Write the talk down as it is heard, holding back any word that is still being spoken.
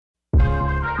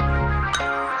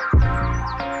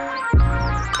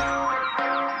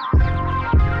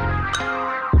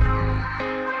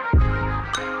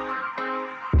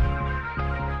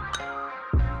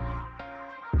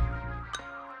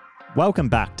Welcome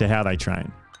back to How They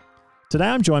Train. Today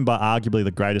I'm joined by arguably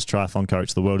the greatest triathlon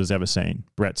coach the world has ever seen,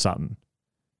 Brett Sutton.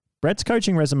 Brett's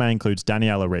coaching resume includes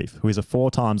Daniela Ryf, who is a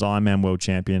 4 times Ironman World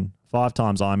Champion, 5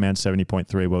 times Ironman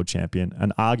 70.3 World Champion,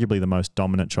 and arguably the most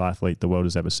dominant triathlete the world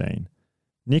has ever seen.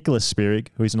 Nicola Spirig,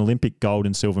 who is an Olympic gold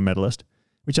and silver medalist,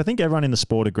 which I think everyone in the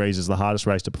sport agrees is the hardest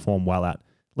race to perform well at,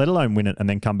 let alone win it and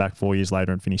then come back 4 years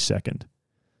later and finish second.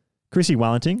 Chrissie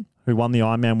Wellington, who won the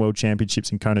Ironman World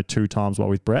Championships in Kona 2 times while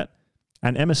with Brett,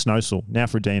 and Emma Snowsill, now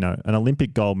Frodeno, an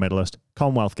Olympic gold medalist,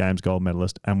 Commonwealth Games gold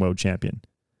medalist, and world champion.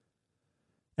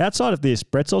 Outside of this,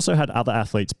 Brett's also had other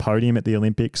athletes podium at the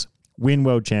Olympics, win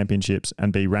world championships,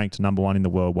 and be ranked number 1 in the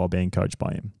world while being coached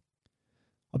by him.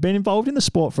 I've been involved in the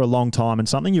sport for a long time, and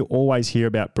something you always hear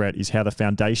about Brett is how the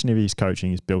foundation of his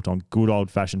coaching is built on good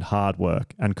old-fashioned hard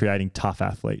work and creating tough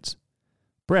athletes.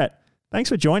 Brett, thanks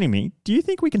for joining me. Do you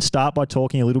think we can start by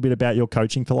talking a little bit about your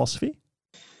coaching philosophy?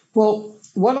 Well,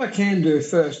 what I can do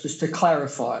first is to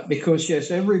clarify it, because,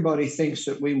 yes, everybody thinks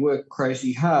that we work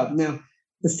crazy hard. Now,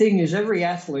 the thing is, every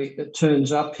athlete that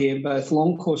turns up here, both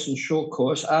long course and short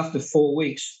course, after 4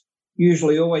 weeks,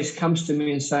 usually always comes to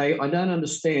me and say, I don't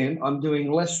understand, I'm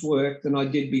doing less work than I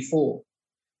did before.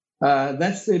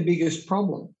 That's their biggest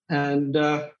problem. And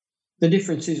the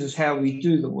difference is how we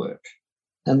do the work.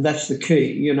 And that's the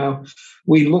key. You know,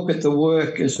 we look at the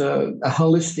work as a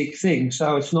holistic thing.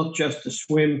 So it's not just a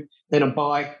swim, then a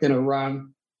bike, then a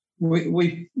run.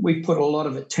 We put a lot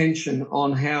of attention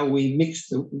on how we mix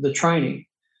the training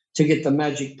to get the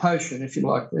magic potion, if you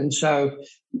like. And so,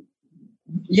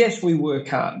 yes, we work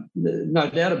hard. No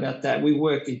doubt about that. We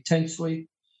work intensely.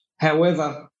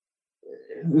 However,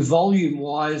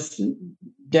 volume-wise,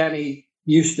 Danny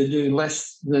used to do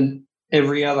less than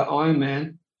every other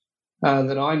Ironman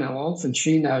that I know of and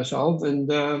she knows of. And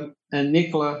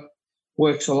Nicola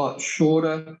works a lot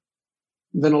shorter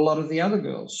than a lot of the other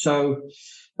girls. So,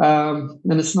 and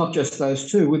it's not just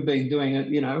those two. We've been doing it,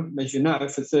 as you know,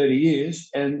 for 30 years.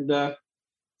 And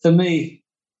to me,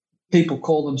 people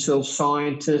call themselves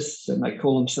scientists and they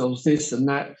call themselves this and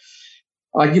that.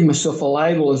 I give myself a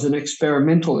label as an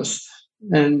experimentalist.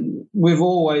 And we've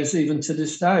always, even to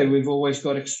this day, we've always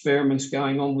got experiments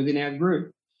going on within our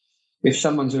group. If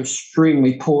someone's an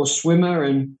extremely poor swimmer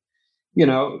and,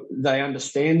 they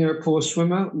understand they're a poor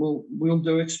swimmer, we'll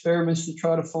do experiments to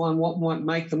try to find what might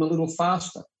make them a little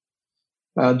faster.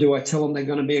 Do I tell them they're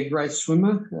going to be a great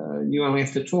swimmer? You only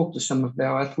have to talk to some of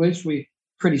our athletes. We're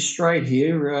pretty straight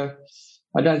here.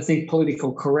 I don't think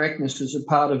political correctness is a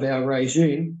part of our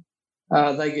regime.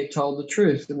 They get told the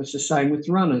truth, and it's the same with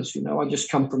runners. I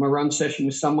just come from a run session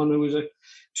with someone who was an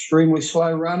extremely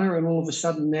slow runner, and all of a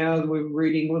sudden now we're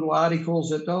reading little articles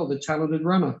that, the talented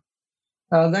runner.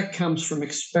 That comes from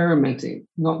experimenting,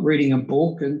 not reading a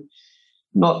book and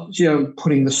not,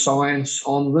 putting the science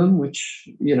on them, which,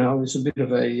 is a bit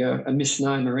of a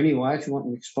misnomer anyway, if you want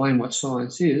to explain what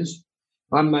science is.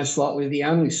 I'm most likely the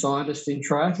only scientist in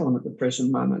triathlon at the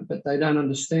present moment, but they don't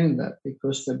understand that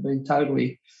because they've been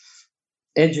totally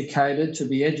educated to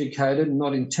be educated and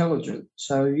not intelligent.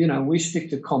 So, we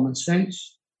stick to common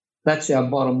sense. That's our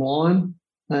bottom line.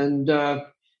 And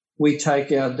we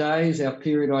take our days, our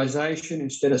periodization,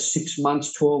 instead of 6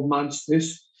 months, 12 months,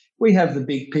 we have the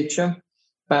big picture,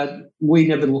 but we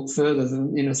never look further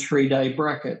than in a 3-day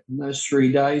bracket. And those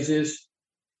 3 days is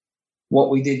what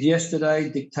we did yesterday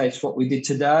dictates what we did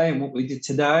today, and what we did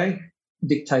today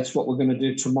dictates what we're going to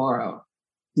do tomorrow.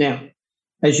 Now,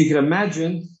 as you can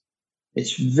imagine,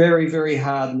 it's very, very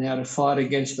hard now to fight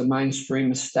against the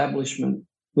mainstream establishment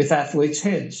with athletes'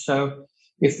 heads. So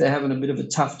if they're having a bit of a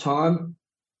tough time,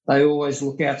 they always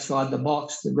look outside the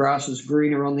box. The grass is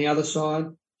greener on the other side.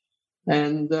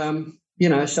 And,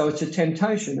 so it's a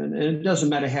temptation. And it doesn't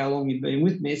matter how long you've been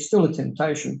with me, it's still a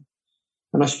temptation.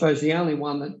 And I suppose the only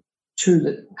two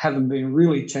that haven't been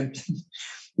really tempted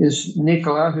is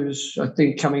Nicola, who's, I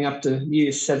think, coming up to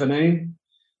year 17,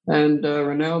 and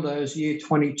Ronaldo's year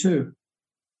 22.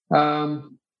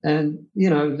 And,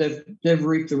 they've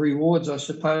reaped the rewards, I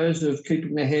suppose, of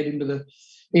keeping their head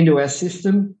into our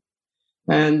system.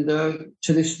 And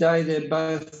to this day, they're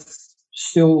both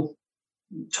still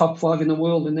top 5 in the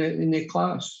world in their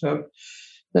class. So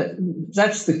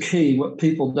that's the key, what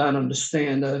people don't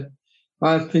understand.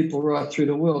 I have people right through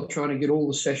the world trying to get all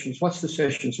the sessions. What's the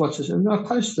sessions? And I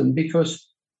post them because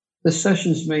the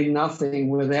sessions mean nothing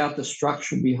without the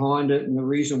structure behind it and the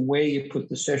reason where you put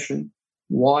the session,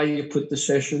 why you put the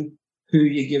session, who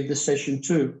you give the session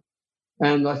to.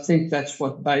 And I think that's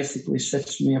what basically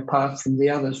sets me apart from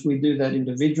the others. We do that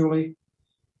individually,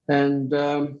 and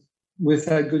we've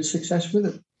had good success with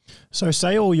it. So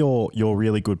say all your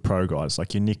really good pro guys,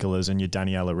 like your Nicolas and your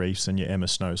Daniela Ryfs and your Emma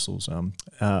Snowsills,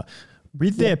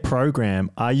 with their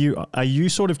program, are you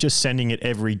sort of just sending it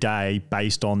every day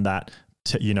based on that,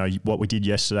 what we did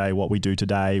yesterday, what we do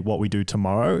today, what we do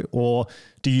tomorrow? Or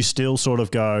do you still sort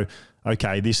of go,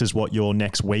 okay, this is what your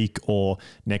next week or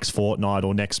next fortnight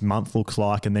or next month looks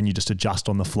like, and then you just adjust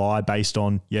on the fly based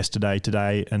on yesterday,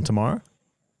 today, and tomorrow?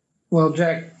 Well,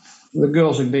 Jack, the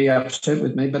girls would be upset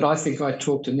with me, but I think I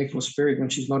talk to Nicola Spirig when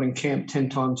she's not in camp 10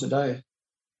 times a day.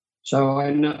 So I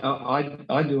know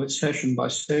I do it session by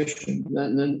session,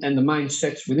 and the main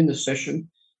sets within the session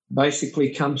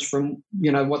basically comes from,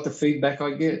 what the feedback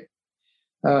I get.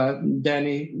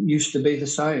 Danny used to be the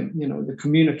same. The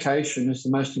communication is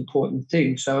the most important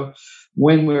thing. So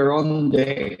when we're on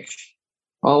deck,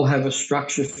 I'll have a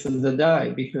structure for the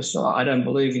day, because I don't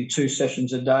believe in 2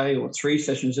 sessions a day or 3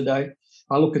 sessions a day.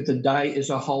 I look at the day as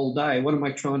a whole day. What am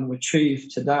I trying to achieve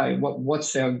today?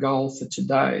 What's our goal for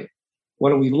today?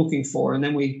 What are we looking for? And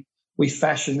then we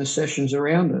fashion the sessions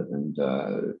around it.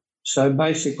 And so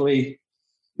basically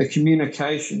the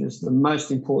communication is the most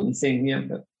important thing. Yeah,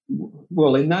 but,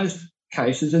 well, in those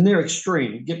cases, and they're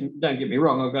extreme, don't get me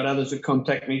wrong, I've got others that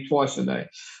contact me twice a day.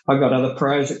 I've got other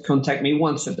pros that contact me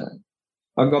once a day.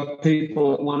 I've got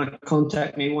people that want to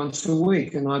contact me once a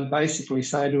week, and I basically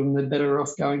say to them they're better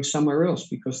off going somewhere else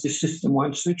because this system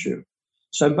won't suit you.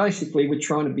 So basically we're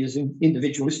trying to be as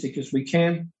individualistic as we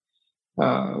can.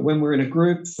 When we're in a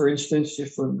group, for instance,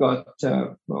 if we've got,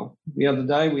 the other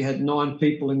day we had 9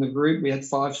 people in the group, we had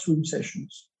 5 swim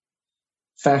sessions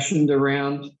fashioned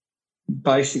around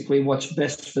basically what's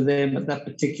best for them at that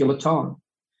particular time.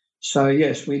 So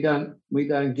yes, we don't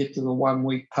get to the 1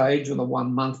 week page or the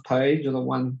 1 month page or the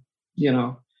 1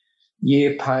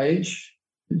 year page.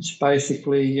 It's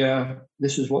basically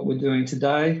this is what we're doing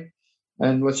today,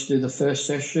 and let's do the first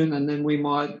session, and then we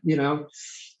might,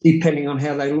 depending on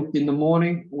how they looked in the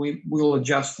morning, we'll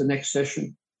adjust the next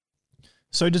session.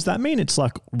 So does that mean it's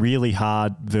like really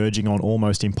hard, verging on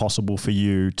almost impossible for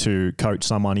you to coach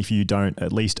someone if you don't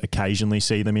at least occasionally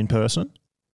see them in person?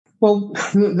 Well,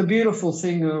 the beautiful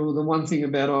thing, or the one thing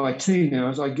about IT now,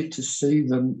 is I get to see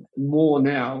them more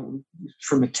now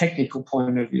from a technical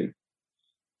point of view.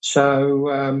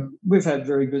 So we've had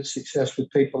very good success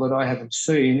with people that I haven't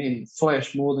seen in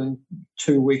flesh more than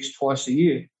 2 weeks, twice a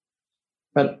year.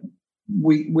 But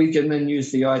we can then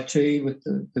use the IT with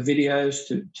the videos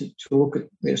to look at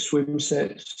their swim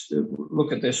sets, to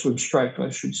look at their swim stroke, I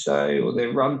should say, or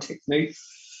their run technique.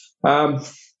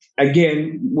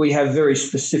 Again, we have very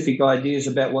specific ideas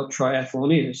about what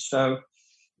triathlon is. So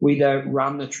we don't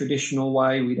run the traditional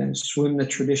way. We don't swim the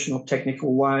traditional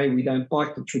technical way. We don't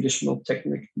bike the traditional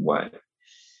technical way.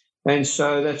 And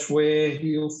so that's where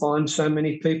you'll find so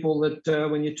many people that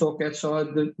when you talk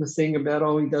outside the thing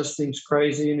about, he does things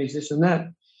crazy and he's this and that.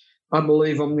 I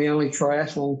believe I'm the only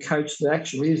triathlon coach that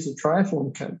actually is a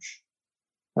triathlon coach.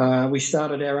 We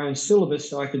started our own syllabus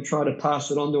so I could try to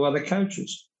pass it on to other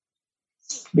coaches,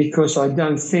 because I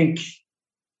don't think,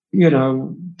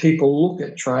 people look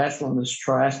at triathlon as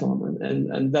triathlon.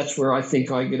 And that's where I think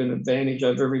I get an advantage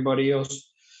over everybody else.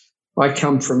 I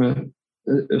come from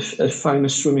a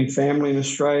famous swimming family in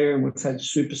Australia, and we've had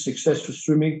super success with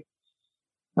swimming.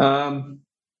 And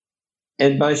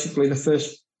basically the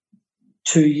first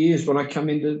 2 years when I come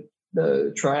into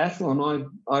the triathlon,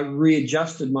 I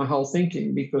readjusted my whole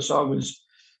thinking, because I was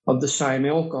of the same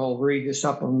ilk. I'll read this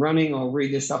up on running. I'll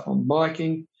read this up on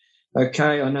biking.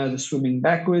 Okay, I know the swimming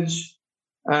backwards.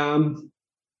 And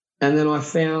then I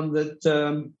found that,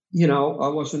 I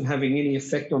wasn't having any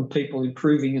effect on people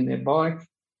improving in their bike.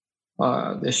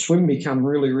 Their swim become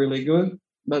really, really good,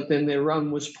 but then their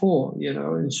run was poor,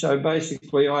 And so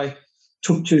basically I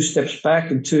took 2 steps back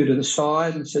and 2 to the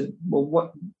side and said,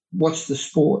 well, what's the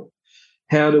sport?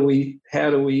 How do we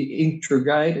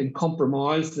integrate and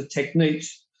compromise the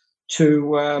techniques to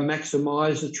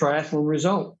maximise the triathlon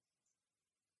result?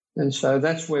 And so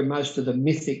that's where most of the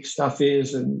mythic stuff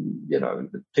is. And,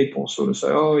 people sort of say,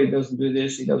 he doesn't do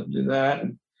this, he doesn't do that,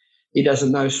 and he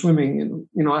doesn't know swimming.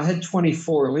 And, I had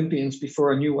 24 Olympians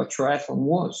before I knew what triathlon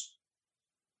was.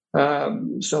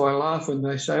 So I laugh when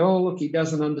they say, look, he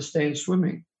doesn't understand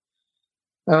swimming.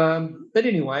 But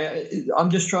anyway, I'm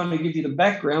just trying to give you the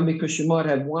background, because you might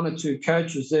have 1 or 2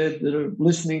 coaches there that are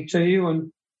listening to you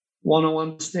and want to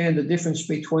understand the difference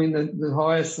between the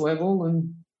highest level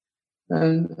and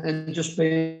just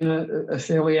being a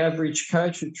fairly average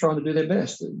coach who's trying to do their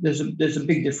best. There's a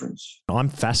big difference. I'm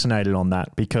fascinated on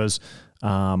that, because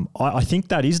I think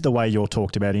that is the way you're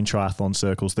talked about in triathlon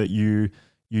circles, that you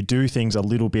do things a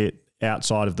little bit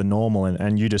outside of the normal.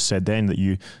 And you just said then that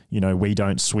we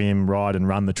don't swim, ride and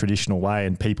run the traditional way,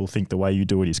 and people think the way you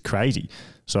do it is crazy.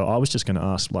 So I was just going to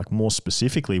ask, like, more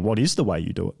specifically, what is the way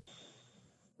you do it?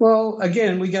 Well,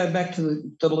 again, we go back to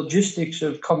the logistics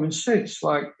of common sense.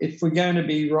 Like, if we're going to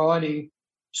be riding,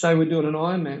 say we're doing an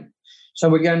Ironman, so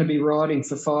we're going to be riding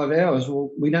for 5 hours. Well,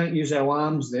 we don't use our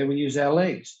arms there, we use our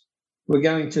legs. We're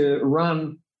going to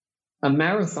run a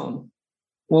marathon.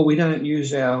 Well, we don't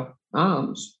use our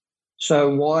arms.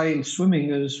 So why in swimming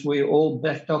is we all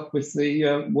backed up with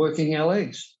the working our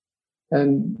legs?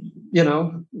 And,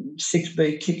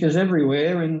 6-beat kickers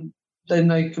everywhere, and then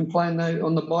they complain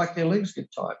on the bike their legs get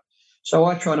tight. So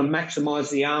I try to maximise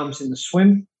the arms in the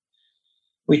swim.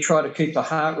 We try to keep the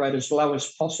heart rate as low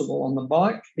as possible on the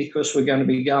bike, because we're going to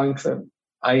be going for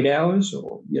 8 hours,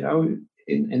 or,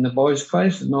 in the boys'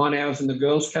 case, 9 hours in the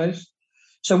girls' case.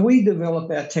 So we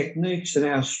develop our techniques and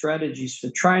our strategies for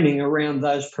training around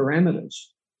those parameters.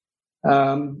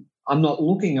 I'm not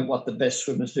looking at what the best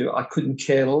swimmers do. I couldn't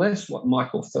care less what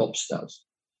Michael Phelps does.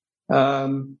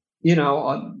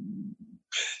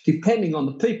 Depending on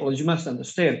the people, as you must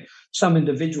understand, some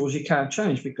individuals you can't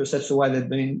change because that's the way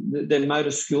their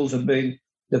motor skills have been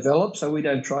developed. So we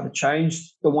don't try to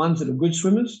change the ones that are good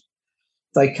swimmers.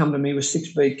 They come to me with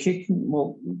 6-beat kick,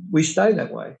 well, we stay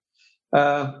that way.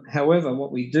 However,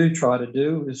 what we do try to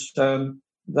do is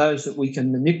those that we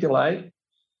can manipulate,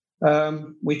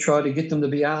 we try to get them to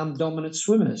be arm-dominant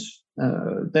swimmers.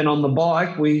 Then on the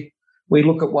bike, we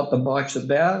look at what the bike's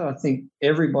about. I think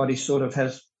everybody sort of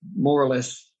has more or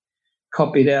less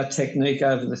copied our technique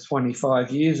over the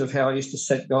 25 years of how I used to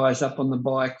set guys up on the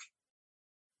bike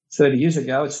 30 years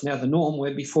ago. It's now the norm,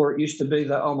 where before it used to be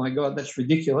that, oh, my God, that's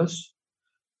ridiculous.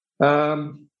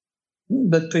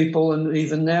 But people, and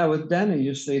even now with Dani,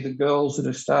 you see the girls that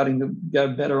are starting to go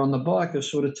better on the bike are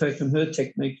sort of taking her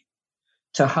technique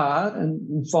to heart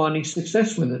and finding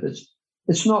success with it.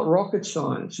 It's not rocket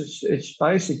science. It's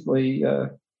basically, how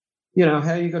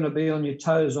you're going to be on your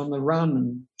toes on the run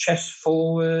and chest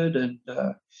forward and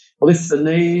lift the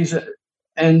knees,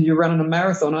 and you're running a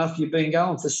marathon after you've been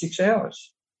going for 6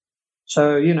 hours.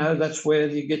 So, that's where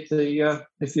you get the,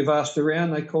 if you've asked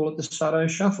around, they call it the Sutto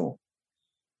shuffle.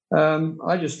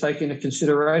 I just take into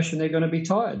consideration they're going to be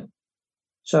tired.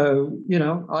 So,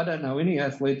 I don't know any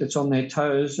athlete that's on their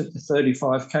toes at the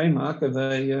 35K mark of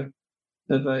a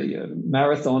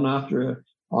marathon after an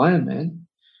Ironman.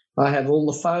 I have all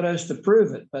the photos to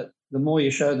prove it, but the more you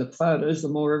show the photos, the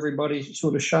more everybody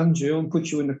sort of shuns you and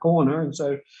puts you in the corner. And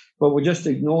so, well, we'll just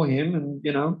ignore him,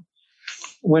 and,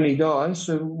 when he dies,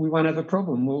 so we won't have a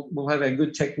problem. We'll have our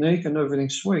good technique and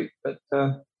everything's sweet. But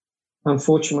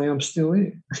unfortunately, I'm still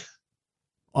here.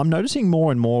 I'm noticing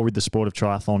more and more with the sport of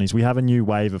triathlon is we have a new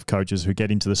wave of coaches who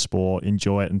get into the sport,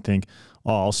 enjoy it, and think,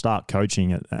 oh, I'll start coaching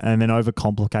it, and then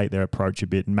overcomplicate their approach a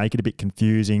bit and make it a bit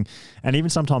confusing, and even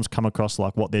sometimes come across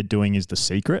like what they're doing is the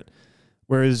secret.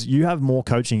 Whereas you have more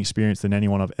coaching experience than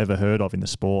anyone I've ever heard of in the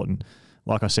sport. And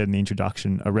like I said in the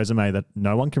introduction, a resume that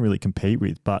no one can really compete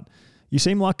with. But you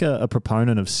seem like a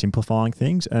proponent of simplifying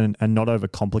things and not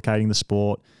overcomplicating the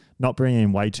sport, not bringing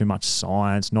in way too much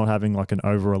science, not having like an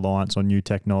over-reliance on new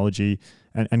technology,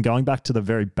 and going back to the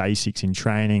very basics in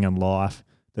training and life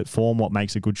that form what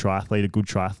makes a good triathlete a good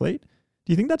triathlete. Do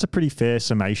you think that's a pretty fair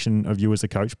summation of you as a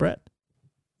coach, Brett?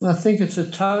 I think it's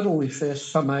a totally fair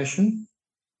summation.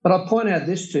 But I'll point out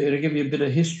this to you to give you a bit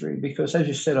of history, because as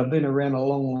you said, I've been around a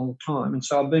long, long time. And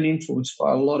so I've been influenced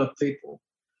by a lot of people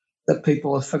that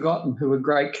people have forgotten who were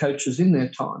great coaches in their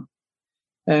time.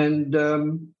 And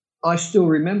I still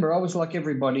remember I was like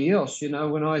everybody else,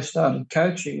 when I started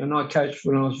coaching, and I coached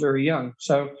when I was very young.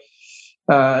 So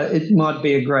it might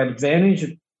be a great advantage.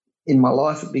 In my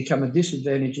life, it became a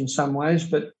disadvantage in some ways,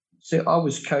 but see, I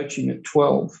was coaching at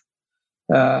 12.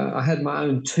 I had my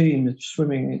own team at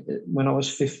swimming when I was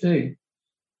 15.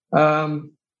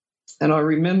 And I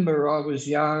remember I was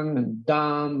young and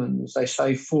dumb and, as they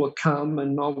say, full of cum,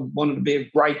 and I wanted to be a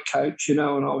great coach, and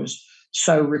I was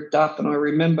so ripped up. And I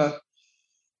remember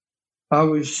I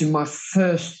was in my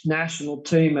first national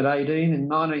team at 18 in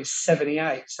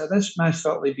 1978. So that's most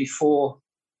likely before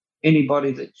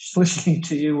anybody that's listening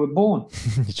to you were born.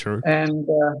 True. And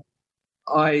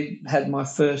I had my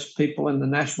first people in the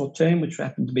national team, which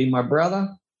happened to be my brother,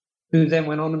 who then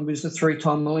went on and was a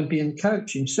 3-time Olympian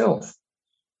coach himself.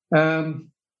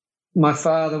 My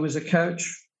father was a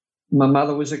coach. My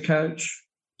mother was a coach.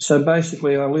 So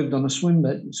basically I lived on a swim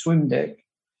deck.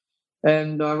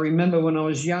 And I remember when I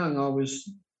was young,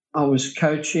 I was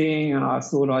coaching, and I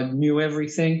thought I knew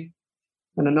everything.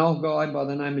 And an old guy by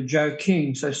the name of Joe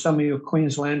King, so some of your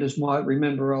Queenslanders might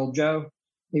remember old Joe.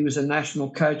 He was a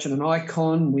national coach and an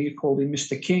icon. We called him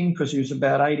Mr. King because he was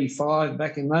about 85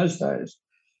 back in those days.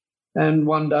 And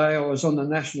one day I was on the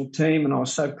national team and I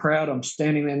was so proud. I'm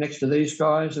standing there next to these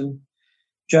guys, and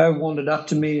Joe wandered up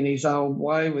to me in his old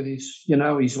way with his,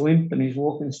 his limp and his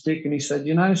walking stick. And he said,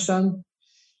 son,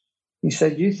 he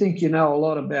said, you think you know a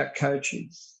lot about coaching?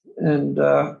 And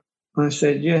I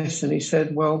said, yes. And he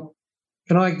said, well,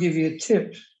 can I give you a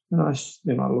tip? And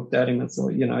I looked at him and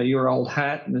thought, your old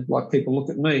hat, and like people look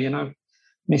at me, And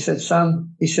he said,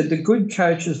 son, he said, the good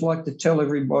coaches like to tell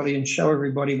everybody and show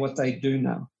everybody what they do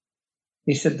know.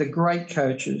 He said, the great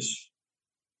coaches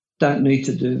don't need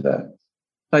to do that.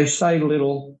 They say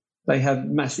little, they have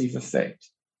massive effect.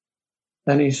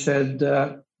 And he said,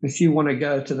 if you want to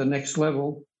go to the next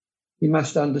level, you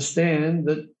must understand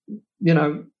that,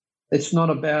 it's not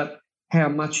about how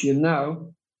much you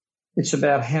know, it's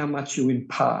about how much you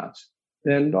impart.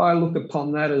 And I look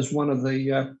upon that as one of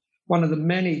the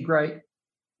many great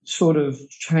sort of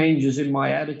changes in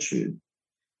my attitude.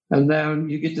 And then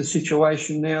you get the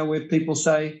situation now where people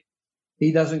say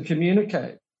he doesn't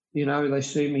communicate. They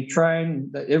see me train,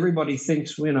 that everybody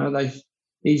thinks,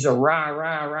 he's a rah,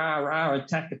 rah, rah, rah,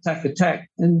 attack, attack, attack.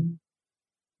 And,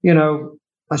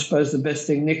 I suppose the best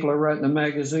thing Nicola wrote in the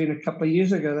magazine a couple of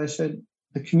years ago, they said,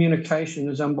 the communication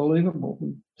is unbelievable.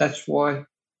 That's why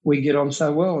we get on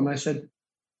so well. And they said,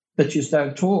 but you just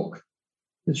don't talk.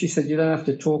 And she said, you don't have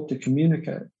to talk to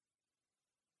communicate.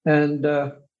 And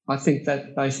I think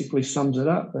that basically sums it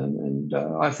up. And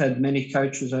I've had many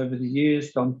coaches over the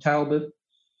years. Don Talbot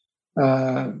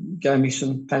gave me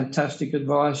some fantastic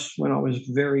advice when I was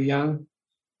very young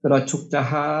that I took to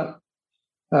heart.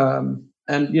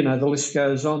 And, the list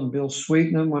goes on. Bill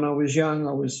Sweetenham, when I was young,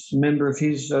 I was a member of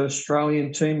his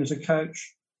Australian team as a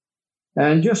coach,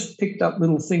 and just picked up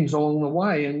little things along the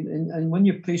way. And when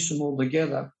you piece them all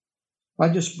together, I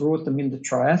just brought them into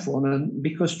triathlon. And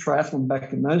because triathlon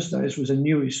back in those days was a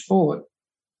newish sport,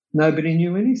 nobody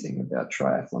knew anything about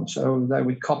triathlon. So they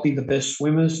would copy the best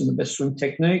swimmers and the best swim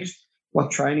techniques.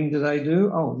 What training do they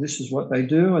do? Oh, this is what they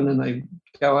do. And then they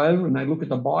go over and they look at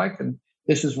the bike, and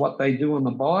this is what they do on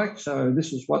the bike. So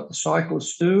this is what the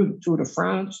cyclists do, Tour de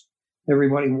France.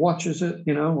 Everybody watches it,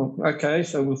 okay,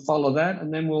 so we'll follow that,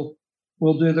 and then we'll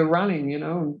do the running,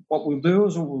 and what we'll do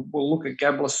is we'll look at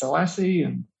Gabriel Selassie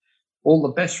and all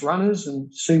the best runners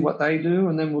and see what they do,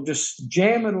 and then we'll just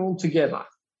jam it all together.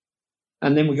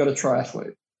 And then we've got a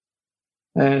triathlete.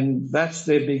 And that's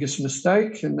their biggest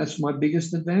mistake, and that's my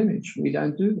biggest advantage. We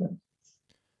don't do that.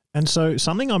 And so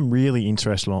something I'm really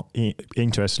interested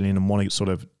in and want to sort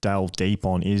of delve deep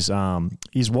on is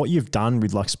what you've done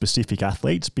with like specific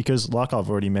athletes, because like I've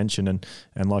already mentioned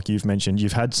and like you've mentioned,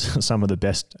 you've had some of the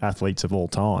best athletes of all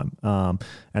time.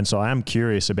 And so I am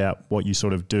curious about what you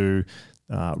sort of do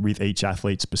with each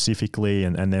athlete specifically,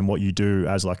 and then what you do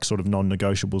as like sort of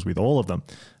non-negotiables with all of them.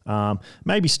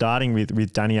 Maybe starting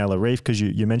with Daniela Ryf, because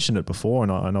you mentioned it before,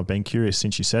 and I've been curious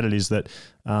since you said it, is that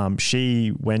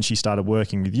when she started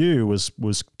working with you,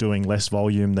 was doing less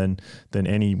volume than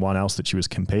anyone else that she was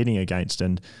competing against.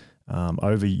 And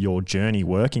over your journey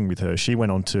working with her, she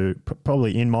went on to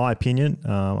probably, in my opinion,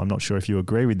 I'm not sure if you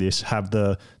agree with this, have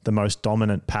the most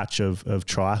dominant patch of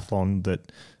triathlon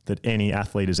that any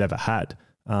athlete has ever had.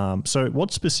 So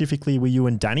what specifically were you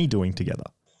and Danny doing together?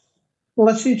 Well,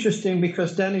 that's interesting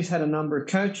because Danny's had a number of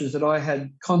coaches that I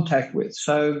had contact with.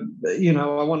 So,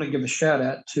 I want to give a shout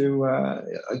out to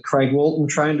Craig Walton,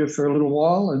 trained her for a little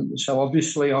while. And so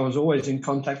obviously I was always in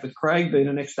contact with Craig, being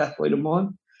an ex-athlete of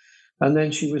mine. And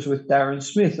then she was with Darren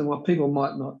Smith. And what people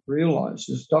might not realise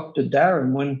is Dr.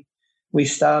 Darren, when we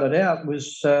started out,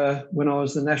 was when I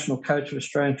was the national coach of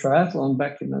Australian Triathlon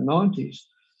back in the 90s.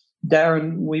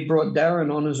 We brought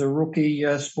Darren on as a rookie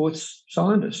sports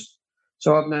scientist.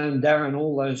 So I've known Darren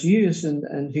all those years,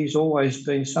 and he's always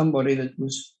been somebody that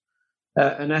was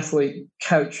an athlete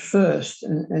coach first.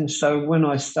 And so when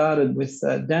I started with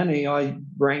Danny, I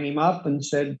rang him up and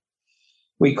said,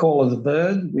 we call her the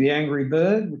bird, the angry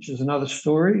bird, which is another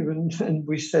story. And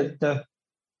we said,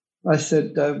 I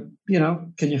said, can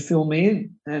you fill me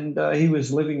in? And he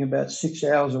was living about 6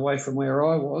 hours away from where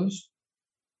I was.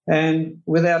 And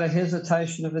without a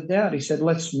hesitation of a doubt, he said,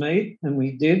 let's meet. And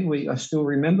we did. I still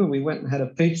remember we went and had a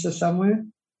pizza somewhere,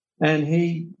 and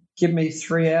he gave me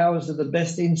 3 hours of the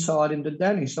best insight into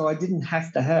Danny. So I didn't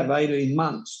have to have 18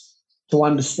 months to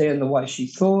understand the way she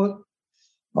thought.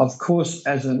 Of course,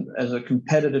 as a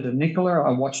competitor to Nicola,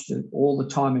 I watched it all the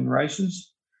time in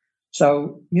races.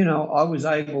 So, I was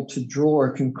able to draw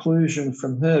a conclusion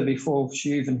from her before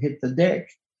she even hit the deck.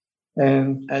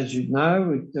 And as you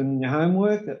know, doing your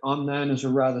homework, that I'm known as a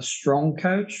rather strong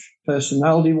coach,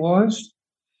 personality-wise.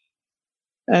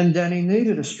 And Danny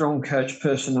needed a strong coach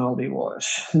personality-wise.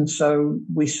 And so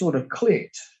we sort of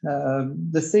clicked.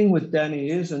 The thing with Danny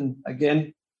is, and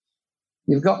again,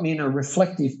 you've got me in a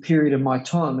reflective period of my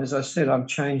time. As I said, I'm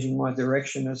changing my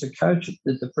direction as a coach at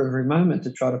the very moment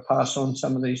to try to pass on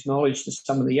some of these knowledge to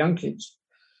some of the young kids.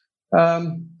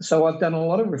 So I've done a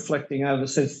lot of reflecting over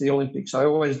since the Olympics. I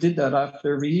always did that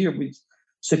after every year. We'd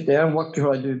sit down, what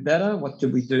could I do better? What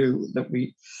did we do that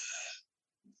we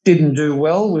didn't do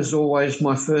well was always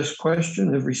my first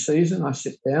question. Every season I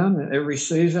sit down, and every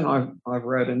season I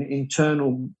wrote an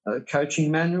internal coaching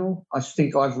manual. I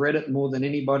think I've read it more than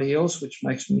anybody else, which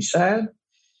makes me sad.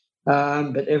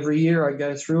 But every year I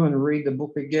go through and read the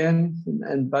book again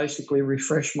and basically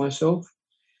refresh myself.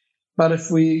 But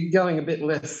if we're going a bit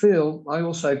left field, I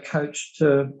also coached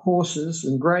horses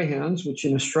and greyhounds, which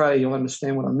in Australia you'll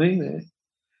understand what I mean there.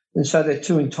 And so they're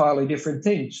two entirely different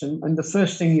things. And the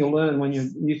first thing you'll learn when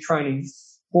you're training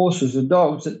horses or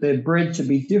dogs, that they're bred to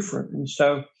be different. And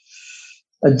so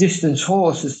a distance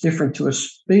horse is different to a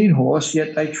speed horse,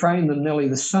 yet they train them nearly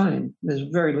the same. There's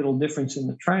very little difference in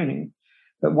the training.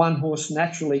 But one horse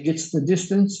naturally gets the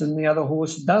distance and the other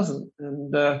horse doesn't.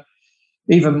 And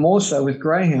even more so with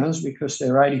greyhounds, because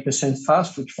they're 80%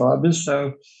 fast twitch fibers.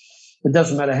 So it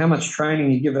doesn't matter how much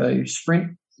training you give a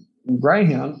sprint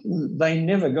greyhound, they're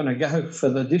never going to go for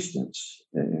the distance,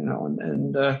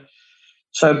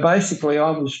 so basically I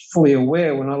was fully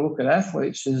aware when I look at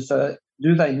athletes is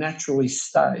do they naturally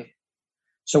stay?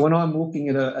 So when I'm looking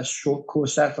at a short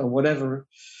course athlete or whatever,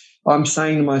 I'm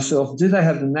saying to myself, do they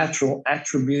have the natural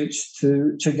attributes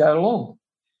to go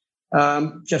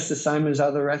long? Just the same as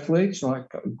other athletes like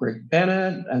Greg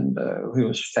Bennett, and who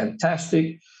was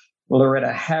fantastic,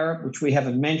 Loretta Harrop, which we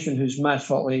haven't mentioned, who's most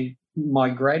likely my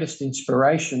greatest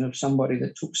inspiration of somebody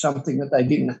that took something that they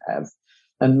didn't have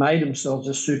and made themselves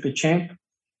a super champ.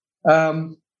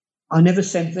 I never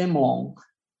sent them long.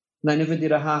 They never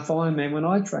did a half Ironman when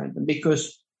I trained them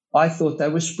because I thought they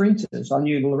were sprinters. I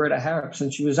knew Loretta Harrop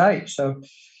since she was 8. So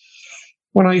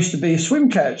when I used to be a swim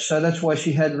coach, so that's why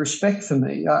she had respect for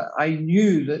me. I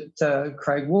knew that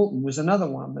Craig Walton was another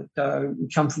one that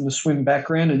come from the swim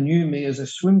background and knew me as a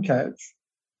swim coach.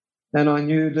 And I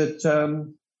knew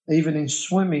that even in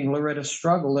swimming, Loretta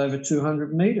struggled over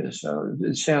 200 metres. So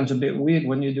it sounds a bit weird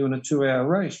when you're doing a 2-hour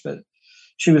race, but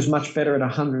she was much better at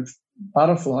 100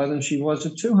 butterfly than she was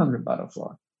at 200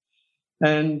 butterfly.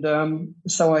 And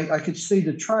so I could see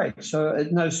the trait. So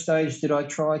at no stage did I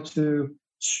try to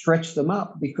stretch them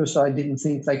up because I didn't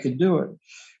think they could do it.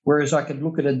 Whereas I could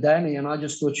look at a Danny and I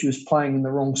just thought she was playing in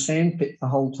the wrong sandpit the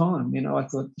whole time. I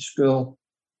thought this girl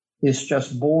is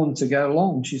just born to go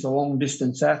long. She's a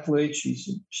long-distance athlete.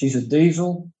 She's a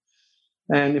diesel.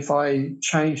 And if I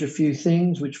change a few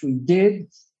things, which we did,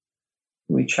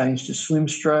 we changed the swim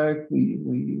stroke.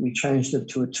 We changed it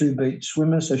to a 2-beat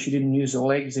swimmer, so she didn't use her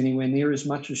legs anywhere near as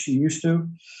much as she used to.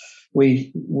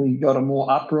 We got her more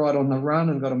upright on the run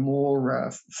and got her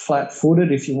more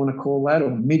flat-footed, if you want to call that, or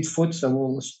mid-foot,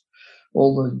 so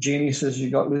all the geniuses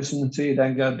you got listening to you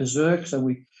don't go berserk. So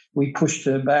we pushed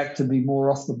her back to be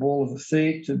more off the ball of her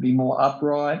feet, to be more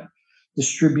upright,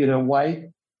 distribute her weight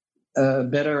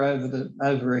better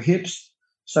over her hips,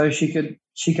 so she could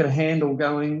handle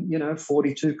going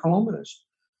 42 kilometres.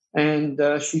 And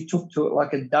she took to it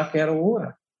like a duck out of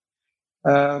water.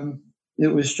 It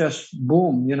was just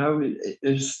boom.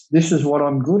 This is what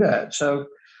I'm good at. So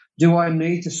do I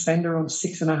need to send her on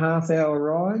 6.5-hour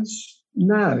rides?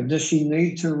 No. Does she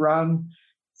need to run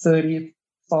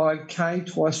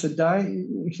 35K twice a day,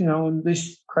 and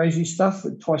this crazy stuff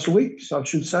twice a week, so I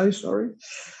should say, sorry.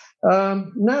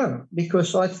 No,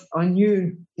 because I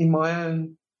knew in my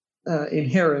own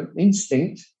inherent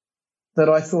instinct that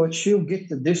I thought she'll get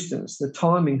the distance. The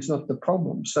timing's not the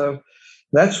problem. So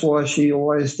that's why she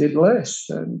always did less.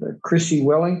 And Chrissie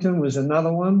Wellington was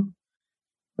another one.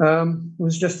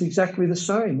 Was just exactly the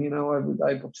same. I was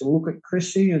able to look at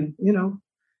Chrissie and,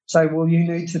 say, well, you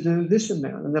need to do this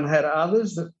amount. And then I had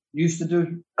others that used to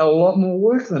do a lot more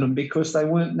work than them because they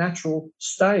weren't natural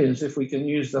stayers, if we can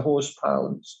use the horse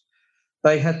parlance.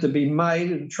 They had to be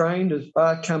made and trained, as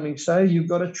Bart Cummings say, you've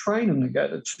got to train them to go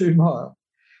to 2 mile.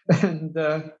 And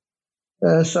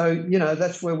so,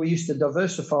 that's where we used to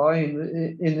diversify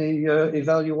in the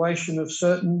evaluation of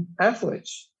certain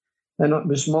athletes. And it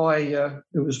was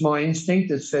my instinct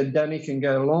that said, Danny can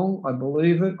go long. I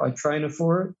believe it. I train her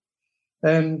for it.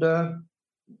 And,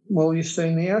 well, you've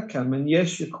seen the outcome. And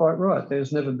yes, you're quite right.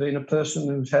 There's never been a person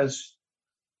who has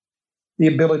the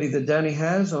ability that Danny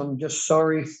has. I'm just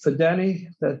sorry for Danny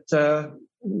that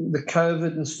the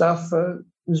COVID and stuff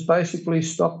has basically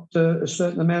stopped a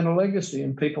certain amount of legacy,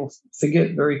 and people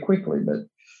forget very quickly. But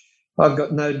I've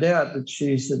got no doubt that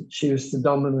she was the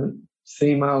dominant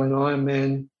female in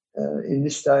Ironman in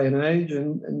this day and age,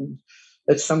 and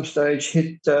at some stage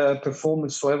hit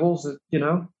performance levels that, you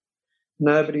know,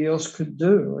 nobody else could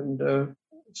do. And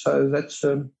so that's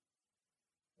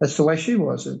the way she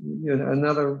was. And, you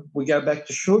know, we go back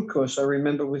to short course. I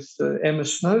remember with Emma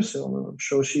Snowsill, and I'm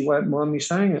sure she won't mind me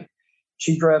saying it.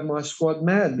 She drove my squad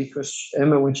mad because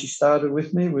Emma, when she started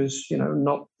with me, was, you know,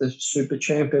 not the super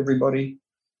champ everybody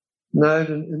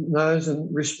knows and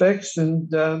respects.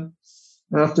 And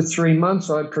after 3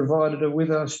 months, I provided her with,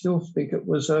 I still think it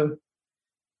was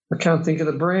I can't think of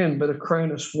the brand, but a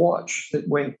Cronus watch that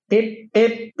went ip,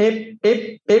 ip, ip,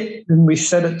 ip, ip, and we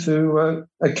set it to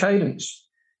a cadence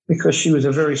because she was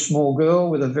a very small girl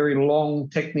with a very long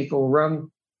technical run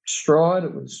stride.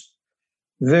 It was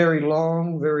very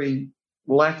long, very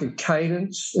lack of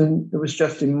cadence, and it was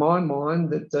just in my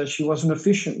mind that she wasn't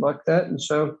efficient like that. And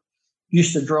so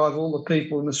used to drive all the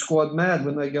people in the squad mad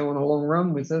when they go on a long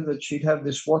run with her, that she'd have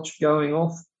this watch going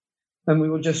off, and we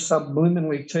were just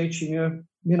subliminally teaching her,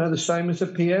 you know, the same as a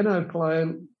piano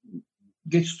player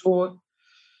gets taught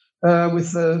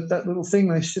with that little thing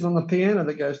they sit on the piano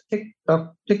that goes tick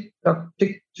tock tick tock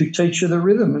tick to teach her the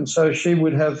rhythm. And so she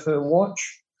would have her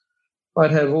watch.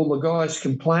 I'd have all the guys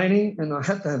complaining, and I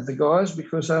had to have the guys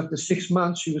because after 6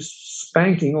 months she was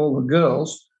spanking all the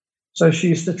girls. So she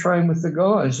used to train with the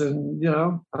guys, and, you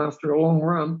know, after a long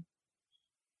run,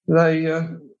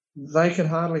 they could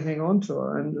hardly hang on to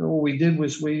her. And all we did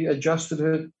was we adjusted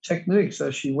her technique.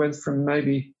 So she went from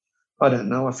maybe, I don't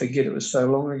know, I forget, it was so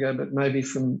long ago, but maybe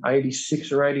from 86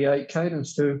 or 88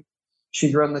 cadence to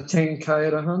she'd run the 10K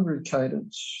at 100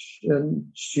 cadence. And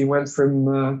she went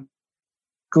from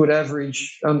good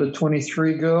average under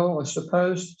 23 girl, I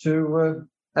suppose, to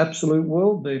absolute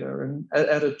world beater. And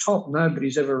at a top,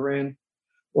 nobody's ever ran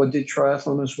or did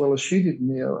triathlon as well as she did in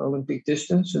the Olympic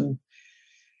distance. And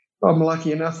I'm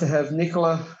lucky enough to have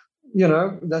Nicola. You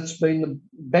know, that's been the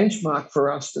benchmark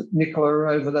for us, that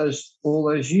Nicola over all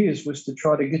those years was to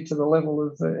try to get to the level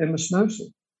of Emma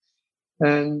Snowsill.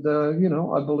 And, you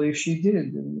know, I believe she did.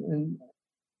 And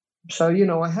so, you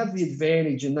know, I have the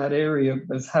advantage in that area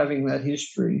of having that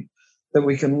history, that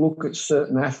we can look at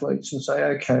certain athletes and say,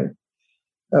 okay,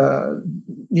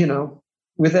 you know,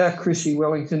 without Chrissie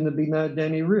Wellington, there'd be no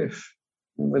Dani Ryf.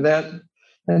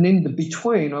 And in the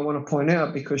between, I want to point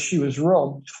out, because she was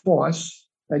robbed twice,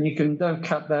 and don't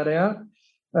cut that out,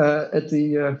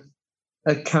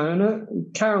 at Kona,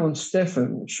 Carolyn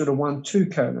Steffen should have won 2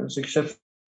 Konas, except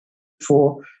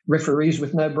for referees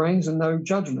with no brains and no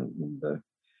judgment. And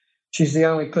she's the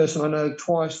only person I know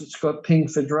twice that's got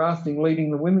pinged for drafting,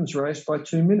 leading the women's race by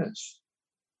 2 minutes.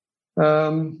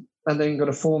 And then got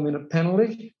a 4-minute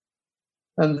penalty.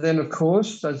 And then, of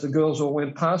course, as the girls all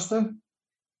went past her,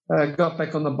 got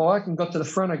back on the bike and got to the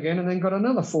front again, and then got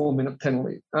another 4-minute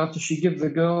penalty after she gave the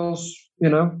girls, you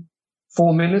know,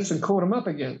 4 minutes and caught them up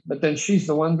again. But then she's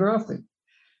the one drafting.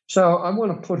 So I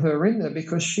want to put her in there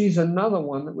because she's another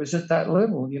one that was at that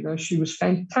level. You know, she was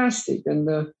fantastic.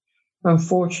 And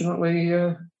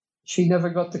unfortunately, she never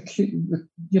got the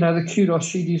kudos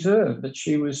she deserved. But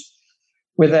she was,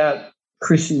 without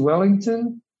Chrissie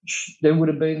Wellington, there would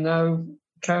have been no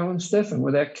Carolyn Steffen.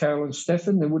 Without Carolyn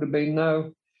Steffen, there would have been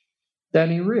no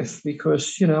Dani Ryf,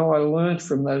 because, you know, I learned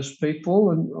from those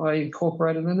people and I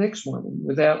incorporated the next one. And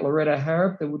without Loretta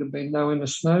Harrop, there would have been no Emma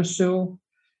Snowsill,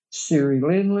 Siri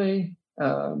Lindley,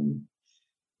 and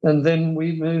then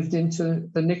we moved into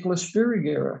the Nicola Spirig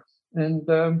era.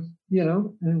 And, you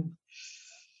know, and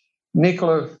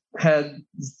Nicola had,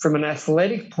 from an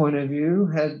athletic point of view,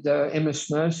 had Emma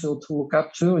Snowsill to look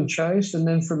up to and chase. And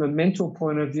then from a mental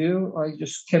point of view, I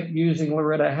just kept using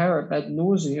Loretta Harrop ad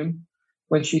nauseum.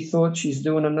 When she thought she's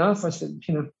doing enough, I said,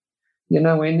 you know, you're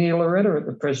nowhere near Loretta at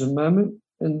the present moment.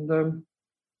 And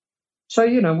so,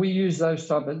 you know, we use those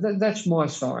type of, that's my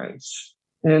science.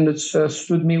 And it's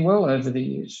stood me well over the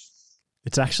years.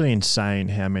 It's actually insane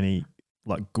how many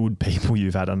like good people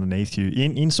you've had underneath you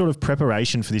in sort of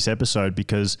preparation for this episode,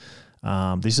 because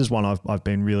this is one I've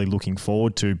been really looking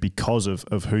forward to because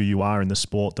of who you are in the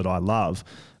sport that I love.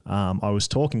 I was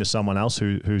talking to someone else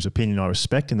whose opinion I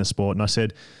respect in the sport, and I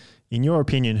said, in your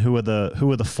opinion, who are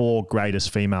the 4 greatest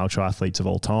female triathletes of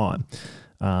all time?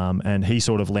 And he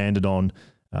sort of landed on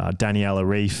Daniela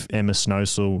Ryf, Emma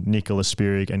Snowsill, Nicola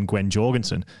Spirig, and Gwen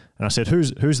Jorgensen. And I said,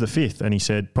 who's the 5th? And he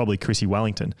said, probably Chrissie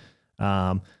Wellington.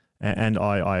 And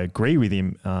I agree with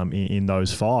him in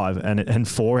those 5. And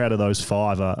 4 out of those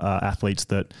 5 are athletes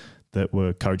that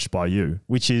were coached by you,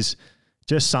 which is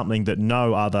just something that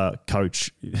no other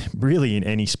coach really in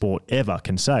any sport ever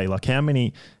can say. Like how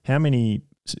many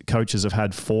coaches have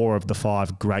had 4 of the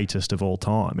 5 greatest of all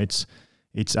time.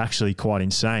 It's actually quite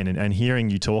insane. And hearing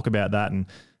you talk about that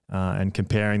and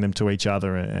comparing them to each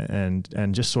other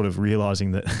and just sort of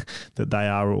realizing that they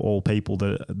are all people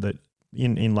that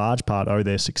in large part owe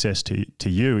their success to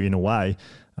you in a way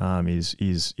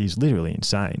is literally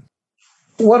insane.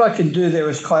 What I can do there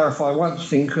is clarify one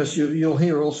thing, because you'll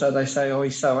hear also they say, oh,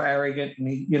 he's so arrogant.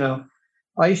 And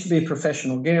I used to be a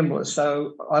professional gambler,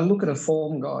 so I look at a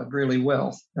form guide really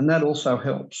well, and that also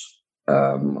helps.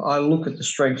 I look at the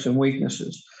strengths and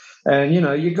weaknesses. And,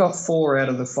 you got 4 out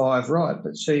of the 5 right.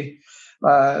 But see,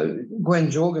 Gwen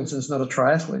Jorgensen's not a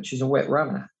triathlete. She's a wet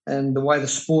runner. And the way the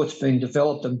sport's been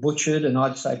developed and butchered, and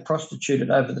I'd say prostituted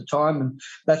over the time, and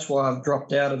that's why I've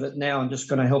dropped out of it now. I'm just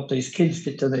going to help these kids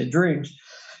get to their dreams,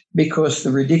 because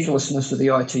the ridiculousness of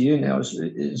the ITU now is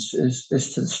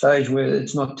to the stage where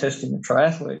it's not testing the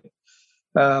triathlete.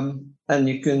 And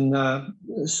you can,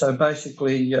 so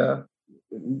basically,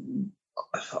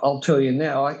 I'll tell you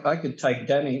now, I could take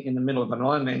Danny in the middle of an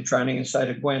Ironman training and say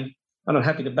to Gwen, and I'm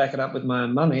happy to back it up with my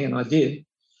own money, and I did,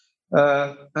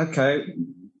 okay,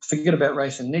 forget about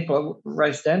racing Nicola,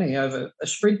 race Danny over a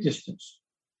sprint distance.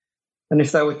 And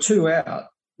if they were 2 out,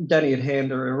 Danny would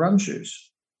hand her run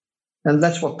shoes. And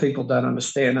that's what people don't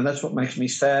understand, and that's what makes me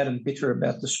sad and bitter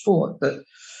about the sport, that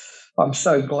I'm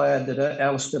so glad that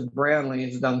Alistair Brownlee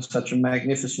has done such a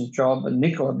magnificent job, and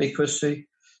Nicola, because, see,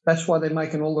 that's why they're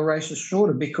making all the races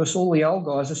shorter, because all the old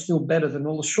guys are still better than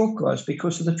all the short guys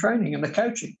because of the training and the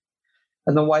coaching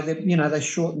and the way that, they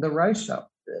shortened the race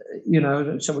up,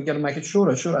 so we're going to make it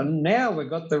shorter. And now we've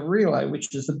got the relay,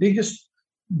 which is the biggest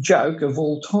joke of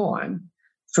all time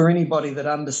for anybody that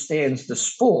understands the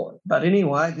sport. But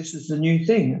anyway, this is the new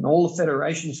thing. And all the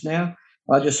federations now,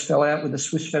 I just fell out with the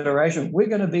Swiss Federation. We're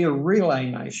going to be a relay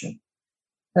nation.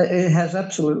 It has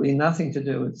absolutely nothing to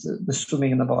do with the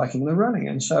swimming and the biking and the running.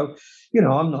 And so,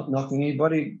 I'm not knocking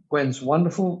anybody. Gwen's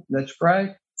wonderful. That's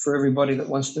great for everybody that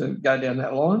wants to go down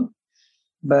that line.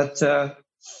 But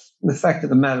the fact of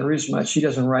the matter is, mate, she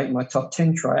doesn't rate my top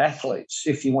 10 triathletes,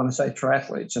 if you want to say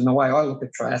triathletes. And the way I look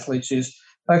at triathletes is,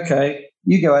 okay,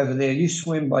 you go over there, you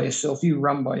swim by yourself, you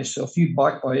run by yourself, you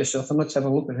bike by yourself, and let's have a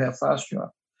look at how fast you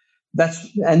are.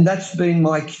 That's been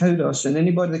my kudos. And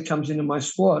anybody that comes into my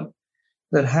squad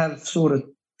that have sort of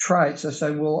traits, I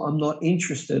say, well, I'm not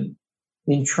interested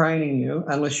in training you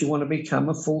unless you want to become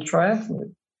a full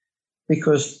triathlete,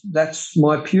 because that's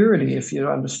my purity, if you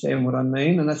understand what I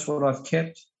mean. And that's what I've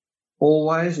kept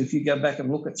always. If you go back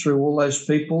and look at through all those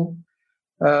people,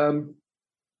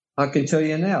 I can tell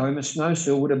you now, Emma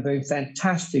Snowsill would have been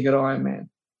fantastic at Ironman.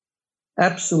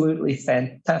 Absolutely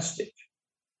fantastic.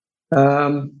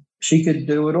 She could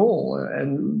do it all,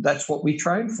 and that's what we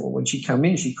trained for. When she came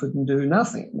in, she couldn't do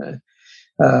nothing.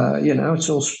 It's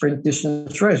all sprint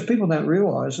distance race. People don't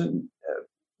realise it.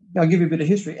 I'll give you a bit of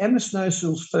history. Emma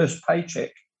Snowsill's first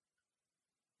paycheck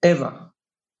ever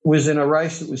was in a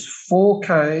race that was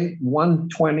 4K,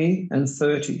 120 and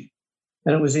 30.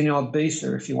 And it was in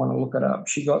Ibiza, if you want to look it up.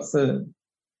 She got third.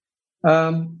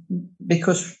 And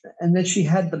then she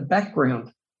had the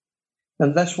background.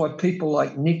 And that's why people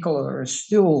like Nicola are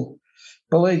still,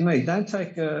 believe me, don't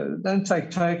take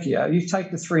Tokyo. You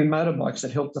take the 3 motorbikes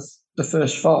that helped the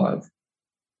first 5.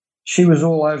 She was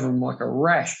all over them like a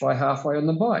rash by halfway on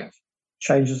the bike.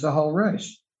 Changes the whole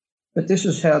race. But this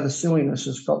is how the silliness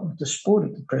has got with the sport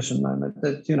at the present moment,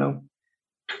 that,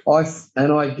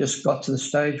 I just got to the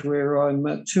stage where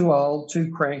I'm too old,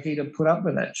 too cranky to put up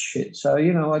with that shit. So,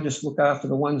 I just look after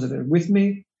the ones that are with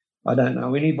me. I don't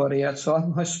know anybody outside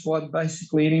my squad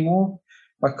basically anymore.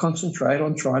 I concentrate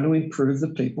on trying to improve the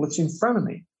people that's in front of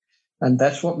me. And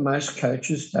that's what most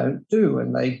coaches don't do.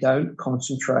 And they don't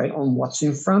concentrate on what's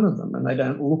in front of them. And they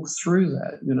don't look through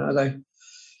that,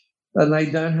 and they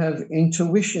don't have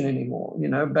intuition anymore.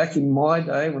 Back in my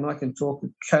day, when I can talk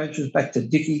with coaches, back to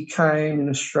Dickie Kane in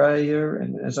Australia,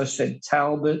 and as I said,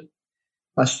 Talbot,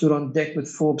 I stood on deck with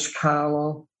Forbes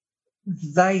Carlisle.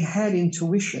 They had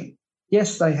intuition.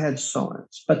 Yes, they had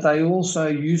science, but they also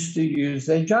used to use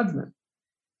their judgment.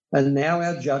 And now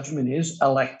our judgment is a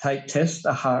lactate test,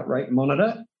 a heart rate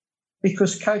monitor,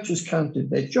 because coaches can't do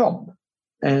their job.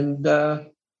 And,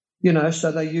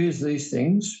 so they use these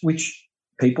things, which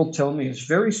people tell me is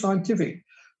very scientific.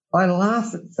 I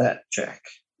laugh at that, Jack.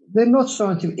 They're not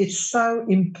scientific. It's so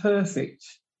imperfect.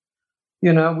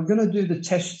 We're going to do the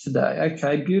test today.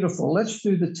 Okay, beautiful. Let's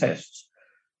do the tests.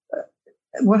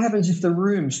 What happens if the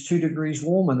room's 2 degrees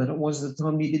warmer than it was at the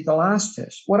time you did the last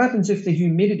test? What happens if the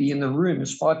humidity in the room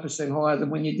is 5% higher than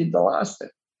when you did the last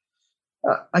test?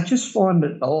 I just find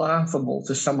it laughable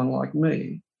for someone like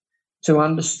me to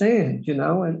understand,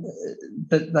 and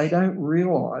that they don't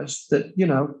realise that,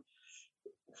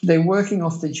 they're working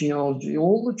off the genealogy.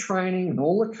 All the training and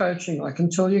all the coaching, I can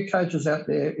tell you, coaches out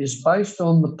there, is based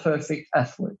on the perfect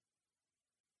athlete,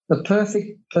 the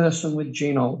perfect person with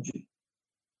genealogy.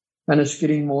 And it's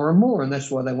getting more and more, and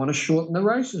that's why they want to shorten the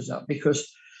races up, because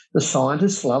the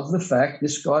scientists love the fact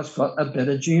this guy's got a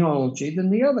better genealogy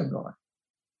than the other guy.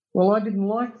 Well, I didn't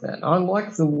like that. I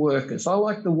like the workers. I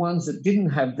like the ones that didn't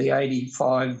have the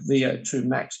 85 VO2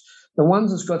 max, the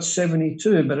ones that's got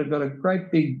 72 but have got a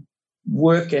great big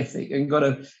work ethic and got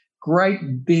a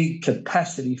great big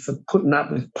capacity for putting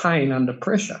up with pain under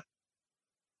pressure.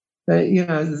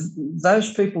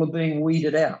 Those people are being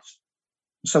weeded out.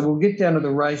 So we'll get down to the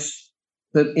race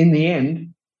that in the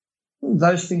end,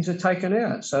 those things are taken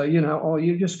out. So,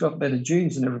 you've just got better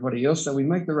genes than everybody else, so we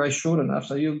make the race short enough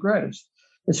so you're great.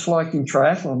 It's like in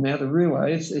triathlon now, the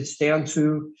relay, it's down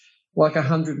to like a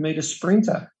 100-metre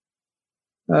sprinter.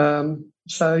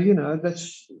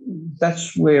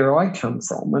 That's where I come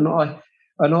from. And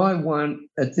I won't,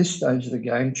 at this stage of the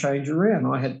game, change around.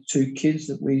 I had 2 kids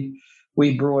that we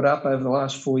brought up over the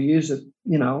last 4 years that,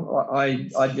 I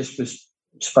just was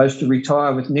supposed to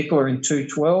retire with Nicola in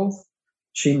 212.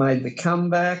 She made the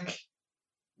comeback.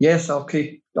 Yes, I'll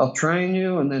train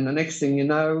you. And then the next thing you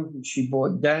know, she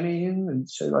brought Danny in and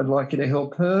said, I'd like you to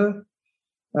help her.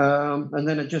 And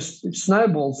then it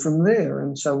snowballed from there.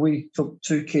 And so we took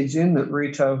 2 kids in, that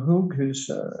Rito Hug, who's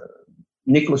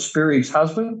Nicola Spirig's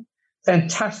husband,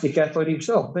 fantastic athlete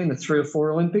himself, been to 3 or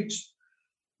 4 Olympics,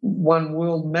 won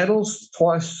world medals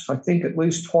twice, I think at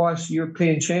least twice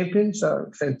European champion, so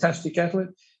fantastic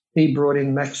athlete. He brought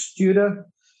in Max Studer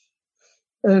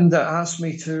and asked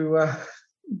me to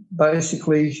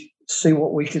basically see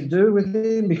what we could do with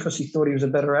him, because he thought he was a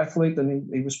better athlete than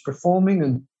he was performing.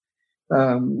 And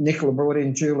Nicola brought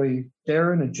in Julie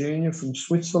Darren, a junior from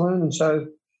Switzerland. And so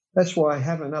that's why I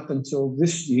haven't, up until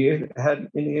this year, had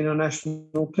any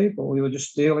international people. We were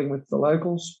just dealing with the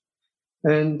locals.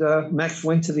 And Max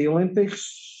went to the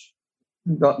Olympics,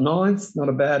 got 9th, not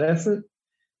a bad effort.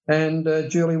 And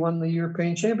Julie won the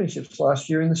European Championships last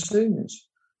year in the seniors.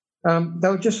 They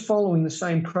were just following the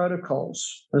same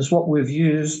protocols as what we've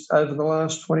used over the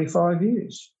last 25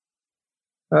 years.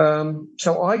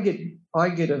 So I get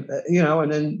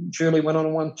and then Julie went on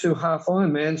and won 2 half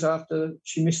Ironmans after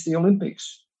she missed the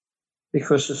Olympics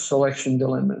because of selection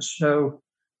dilemmas. So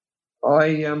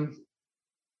I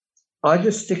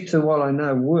just stick to what I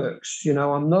know works.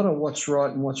 I'm not a what's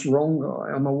right and what's wrong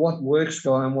guy. I'm a what works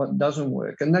guy and what doesn't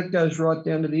work. And that goes right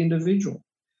down to the individual.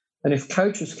 And if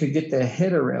coaches could get their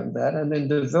head around that and then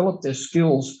develop their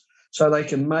skills so they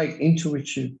can make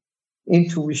intuition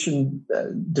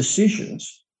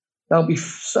decisions, they'll be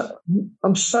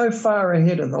I'm so far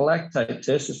ahead of the lactate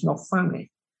test, it's not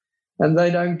funny. And they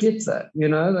don't get that,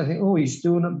 They think, oh, he's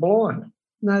doing it blind.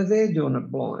 No, they're doing it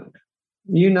blind.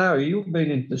 You've been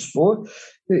into sport.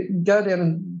 Go down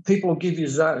and people will give you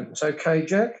zones. Okay,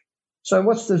 Jack? So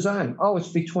what's the zone? Oh, it's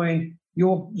between...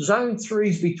 Your zone 3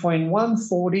 is between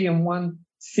 140 and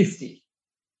 150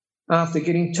 after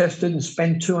getting tested and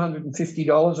spend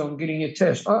 $250 on getting a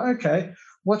test. Oh, okay.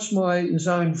 What's my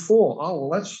zone 4? Oh, well,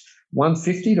 that's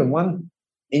 150 to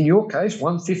in your case,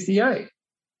 158.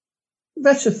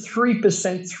 That's a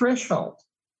 3% threshold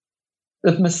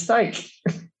of mistake.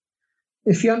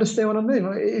 If you understand what I mean,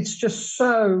 it's just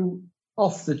so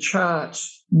off the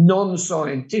charts,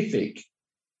 non-scientific,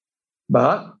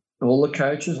 but all the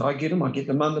coaches, I get them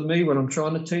under me when I'm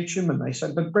trying to teach them, and they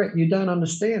say, but Brett, you don't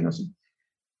understand. I said,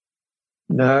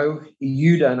 no,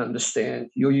 you don't understand.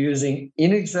 You're using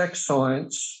inexact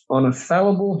science on a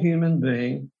fallible human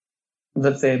being,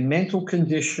 that their mental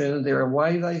condition, their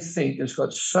way they think has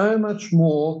got so much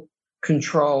more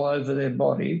control over their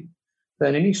body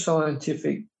than any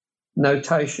scientific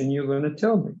notation you're going to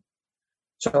tell me.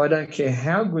 So I don't care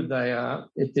how good they are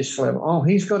at this level. Oh,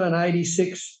 he's got an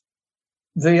 86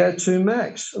 VO2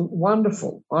 max.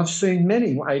 Wonderful. I've seen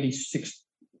many 86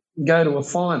 go to a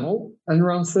final and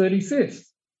run 35th.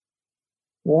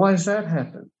 Why does that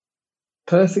happen?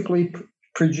 Perfectly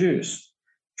produced,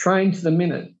 trained to the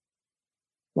minute.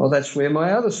 Well, that's where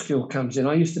my other skill comes in.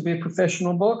 I used to be a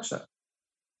professional boxer.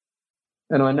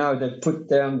 And I know they've put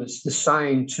down the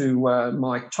saying to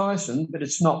Mike Tyson, but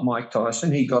it's not Mike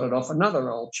Tyson. He got it off another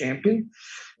old champion.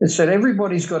 It said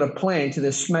everybody's got a plan till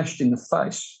they're smashed in the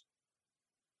face.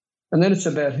 And then it's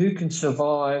about who can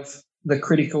survive the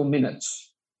critical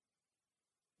minutes.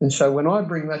 And so when I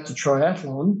bring that to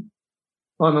triathlon,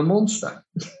 I'm a monster.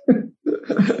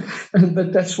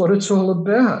 But that's what it's all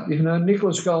about.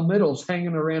 Nicola's gold medals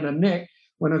hanging around her neck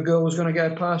when a girl was going to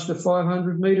go past her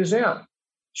 500 metres out.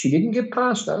 She didn't get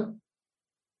past her.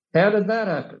 How did that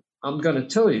happen? I'm going to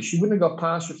tell you, she wouldn't have got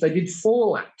past if they did 4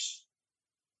 laps,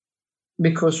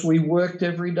 because we worked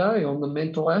every day on the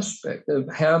mental aspect of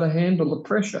how to handle the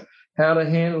pressure, how to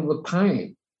handle the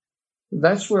pain.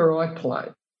 That's where I play.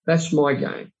 That's my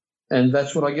game. And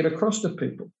that's what I get across to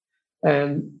people.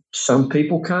 And some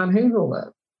people can't handle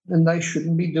that. And they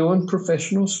shouldn't be doing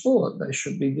professional sport. They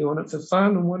should be doing it for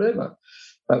fun and whatever.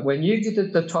 But when you get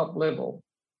at the top level,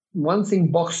 one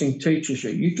thing boxing teaches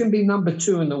you, you can be number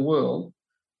 2 in the world.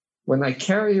 When they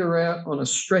carry you out on a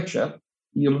stretcher,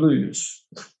 you lose.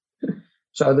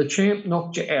 So the champ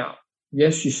knocked you out.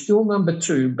 Yes, you're still number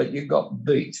 2, but you got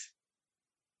beat.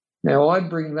 Now, I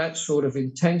bring that sort of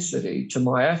intensity to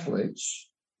my athletes,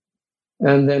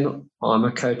 and then I'm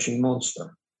a coaching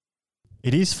monster.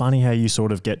 It is funny how you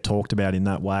sort of get talked about in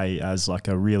that way as like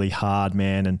a really hard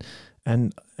man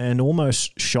and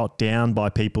almost shot down by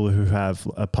people who have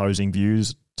opposing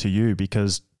views to you,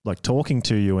 because like talking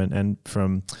to you and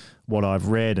from what I've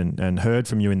read and heard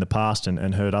from you in the past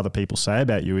and heard other people say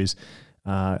about you is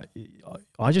I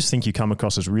just think you come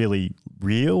across as really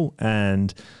real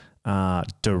and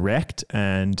direct,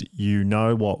 and you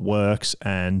know what works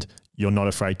and you're not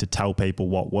afraid to tell people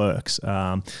what works.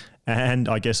 And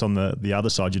I guess on the other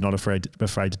side, you're not afraid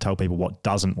to tell people what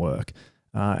doesn't work.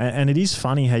 And it is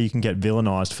funny how you can get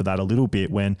villainized for that a little bit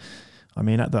when, I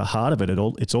mean, at the heart of it,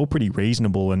 it's all pretty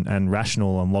reasonable and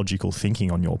rational and logical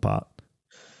thinking on your part.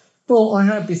 Well, I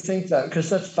hope you think that, because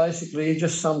that's basically, you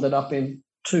just summed it up in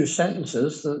 2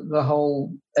 sentences, the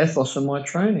whole ethos of my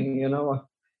training. You know,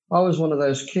 I was one of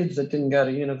those kids that didn't go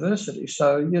to university.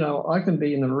 So, you know, I can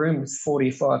be in a room with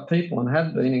 45 people and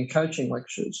have been in coaching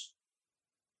lectures.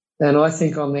 And I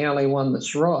think I'm the only one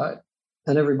that's right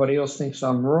and everybody else thinks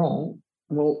I'm wrong.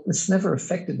 Well, it's never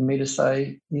affected me to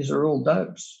say these are all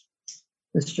dopes.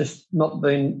 It's just not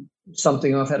been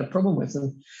something I've had a problem with.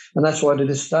 And that's why to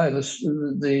this day,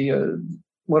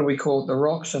 what do we call it, the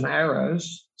rocks and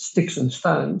arrows, sticks and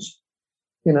stones,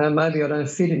 you know, maybe I don't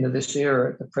fit into this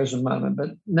era at the present moment, but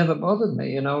never bothered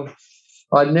me. You know,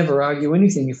 I'd never argue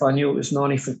anything if I knew it was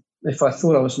if I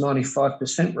thought I was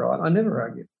 95% right. I never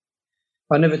argue.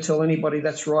 I never tell anybody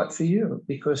that's right for you,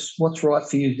 because what's right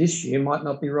for you this year might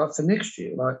not be right for next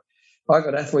year. Like, I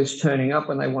got athletes turning up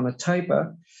and they want to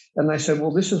taper, and they said,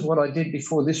 well, this is what I did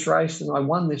before this race and I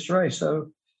won this race.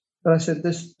 But I said,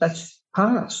 that's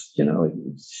past. You know,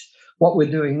 what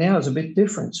we're doing now is a bit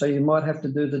different. So you might have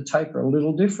to do the taper a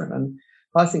little different. And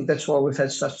I think that's why we've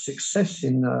had such success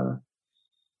in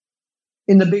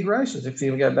the big races. If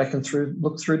you go back and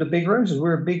look through the big races,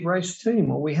 we're a big race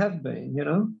team, or we have been, you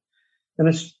know. And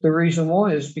it's the reason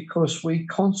why is because we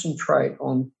concentrate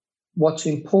on what's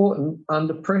important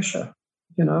under pressure.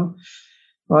 You know,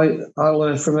 I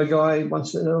learned from a guy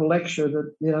once at a lecture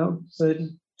that, you know,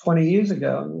 20 years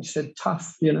ago, and he said,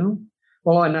 tough, you know.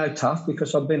 Well, I know tough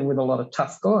because I've been with a lot of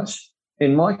tough guys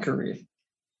in my career.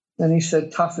 And he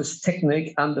said, tough is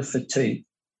technique under fatigue.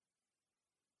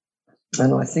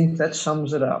 And I think that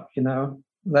sums it up, you know.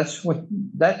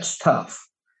 That's tough.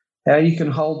 How you can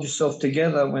hold yourself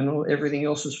together when everything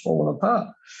else is falling apart.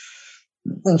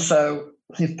 And so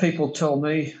if people tell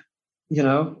me, you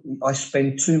know, I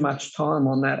spend too much time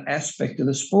on that aspect of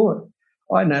the sport,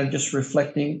 I know just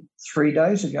reflecting 3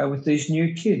 days ago with these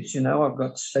new kids, you know, I've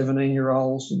got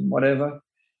 17-year-olds and whatever.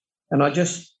 And I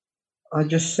just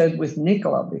said with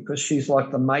Nicola, because she's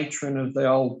like the matron of the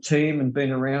old team and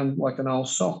been around like an old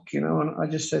sock, you know, and I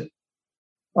just said,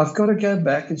 I've got to go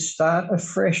back and start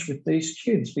afresh with these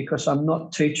kids, because I'm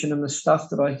not teaching them the stuff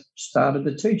that I started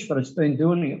to teach, but it's been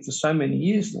doing it for so many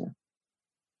years now.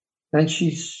 And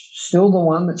she's still the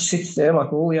one that sits there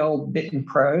like all the old bitten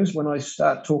pros. When I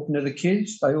start talking to the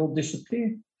kids, they all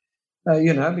disappear,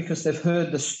 you know, because they've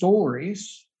heard the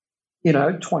stories, you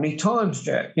know, 20 times,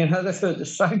 Jack. You know, they've heard the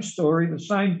same story,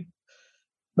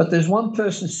 but there's one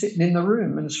person sitting in the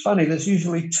room, and it's funny, there's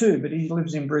usually 2, but he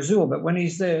lives in Brazil. But when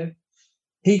he's there,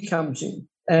 he comes in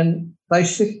and they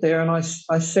sit there. And I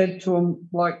said to him,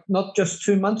 like, not just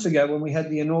 2 months ago when we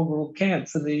had the inaugural camp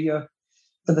for the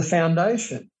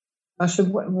foundation, I said,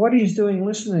 what are you doing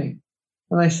listening?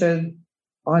 And they said,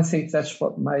 I think that's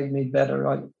what made me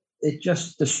better.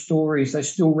 The stories, they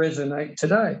still resonate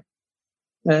today.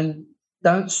 And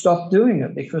don't stop doing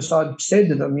it, because I said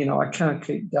to them, you know, I can't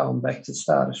keep going back to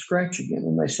start of scratch again.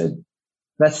 And they said,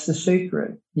 that's the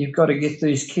secret. You've got to get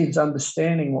these kids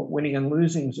understanding what winning and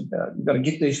losing is about. You've got to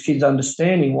get these kids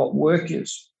understanding what work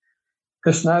is,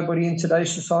 because nobody in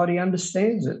today's society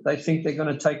understands it. They think they're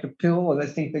going to take a pill, or they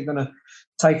think they're going to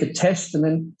take a test and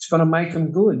then it's going to make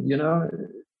them good, you know.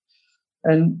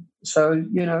 And So,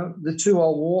 the two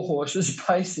old war horses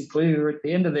basically who are at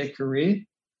the end of their career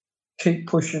keep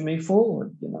pushing me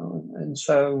forward, And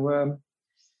so,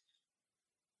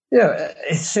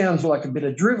 it sounds like a bit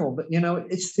of drivel, but,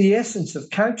 it's the essence of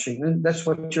coaching. And that's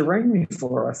what you rang me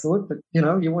for, I thought. But,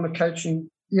 you want a coaching,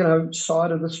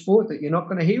 side of the sport that you're not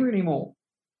going to hear anymore.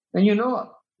 And you're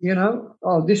not,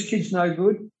 oh, this kid's no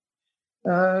good.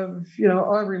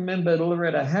 I remember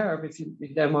Loretta Harrop, if you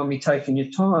don't mind me taking your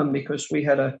time, because we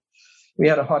had a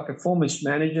high performance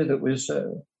manager that was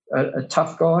a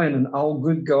tough guy and an old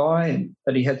good guy,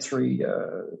 but he had three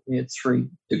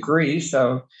degrees,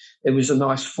 so it was a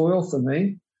nice foil for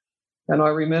me. And I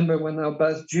remember when they were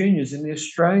both juniors in the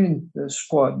Australian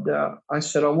squad, I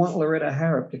said, I want Loretta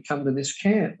Harrop to come to this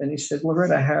camp. And he said,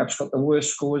 Loretta Harrop's got the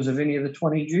worst scores of any of the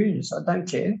 20 juniors. I don't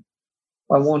care.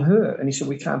 I want her. And he said,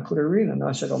 we can't put her in. And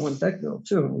I said, I want that girl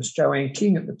too. And it was Joanne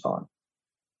King at the time.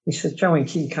 He said, Joanne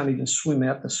King can't even swim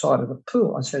out the side of the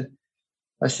pool. I said,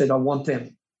 I want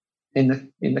them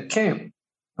in the camp.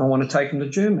 I want to take them to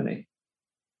Germany.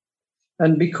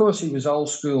 And because he was old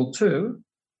school too,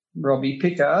 Robbie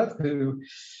Pickard, who,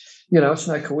 it's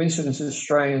no coincidence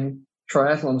Australian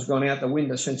triathlon's gone out the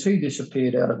window since he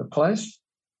disappeared out of the place.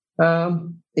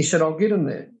 He said, I'll get him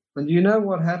there. And do you know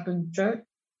what happened, Jack?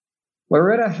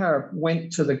 Loretta Harrop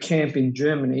went to the camp in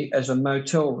Germany as a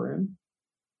motel room,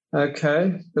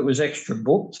 that was extra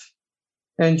booked,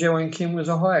 and Joanne Kim was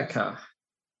a hire car.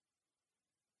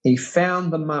 He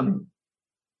found the money,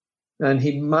 and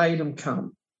he made them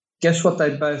come. Guess what they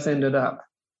both ended up?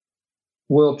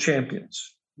 World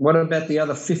champions. What about the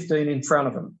other 15 in front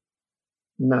of them?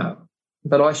 No.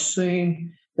 But I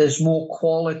seen there's more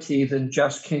quality than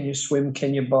just can you swim,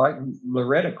 can you bike?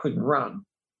 Loretta couldn't run.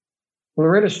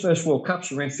 Loretta's first World Cup,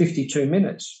 she ran 52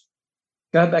 minutes.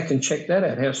 Go back and check that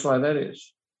out, how slow that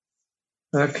is.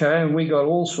 And we got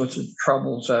all sorts of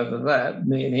troubles over that,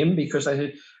 me and him, because they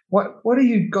said, what have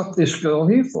you got this girl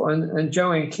here for? And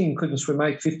Joanne King couldn't swim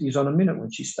 850s on a minute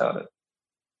when she started.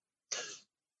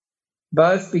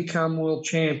 Both become world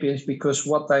champions because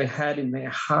what they had in their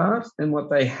heart and what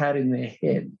they had in their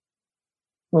head.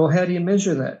 Well, how do you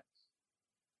measure that?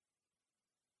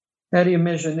 How do you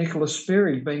measure Nicola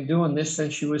Spirig, been doing this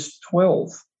since she was 12?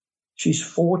 She's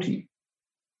 40.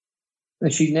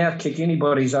 And she'd now kick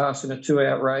anybody's ass in a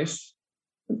 2-hour race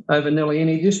over nearly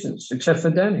any distance, except for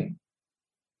Danny.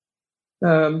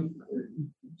 Do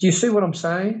you see what I'm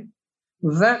saying?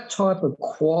 That type of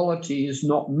quality is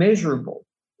not measurable.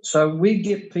 So we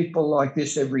get people like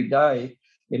this every day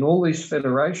in all these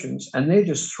federations, and they're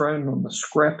just thrown on the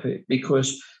scrap heap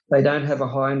because they don't have a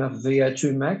high enough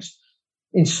VO2 max.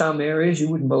 In some areas, you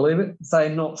wouldn't believe it, they're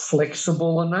not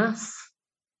flexible enough.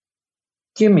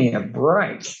 Give me a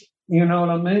break. You know what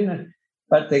I mean?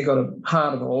 But they've got a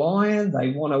heart of a lion. They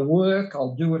want to work.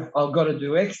 I'll do it. I've got to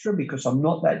do extra because I'm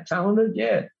not that talented.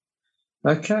 Yeah.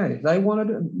 Okay. They want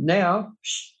to do now.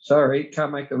 Sorry,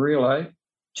 can't make the relay.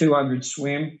 200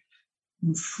 swim.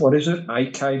 What is it?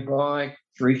 8K bike,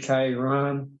 3K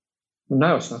run.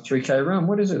 No, it's not 3K run.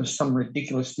 What is it? It's some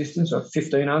ridiculous distance of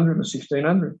 1,500 or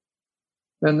 1,600.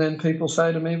 And then people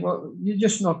say to me, well, you're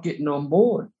just not getting on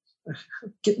board.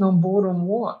 Getting on board on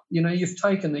what? You've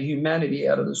taken the humanity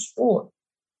out of the sport.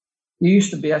 You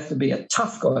used to have to be a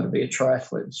tough guy to be a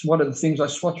triathlete. It's one of the things I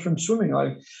watched from swimming.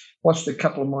 I watched a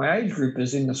couple of my age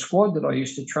groupers in the squad that I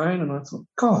used to train, and I thought,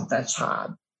 God, that's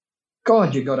hard.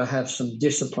 God, you've got to have some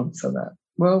discipline for that.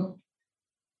 Well,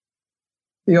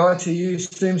 the ITU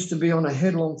seems to be on a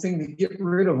headlong thing to get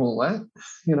rid of all that,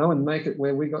 and make it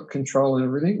where we got control of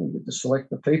everything. We get to select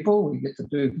the people. We get to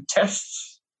do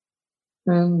tests.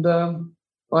 And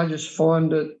I just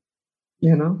find it,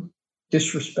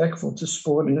 disrespectful to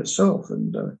sport in itself.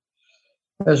 And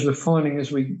as we're finding, as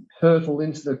we hurtle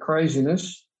into the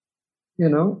craziness,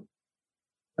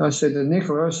 I said to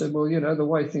Nicola, well, the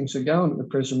way things are going at the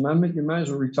present moment, you may as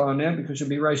well retire now because you'll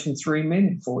be racing 3 men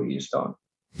in 4 years' time.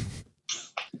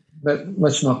 But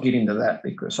let's not get into that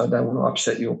because I don't want to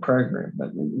upset your program.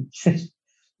 But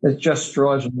it just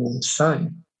drives me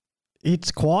insane.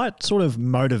 It's quite sort of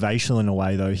motivational in a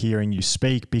way, though, hearing you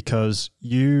speak, because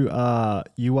you are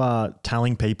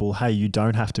telling people, hey, you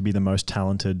don't have to be the most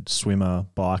talented swimmer,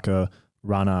 biker,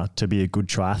 runner to be a good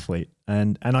triathlete.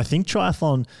 And I think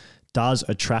triathlon does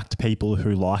attract people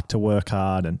who like to work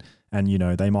hard and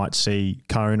they might see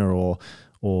Kona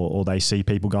or they see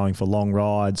people going for long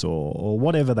rides or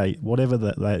whatever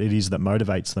that it is that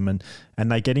motivates them,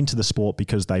 and they get into the sport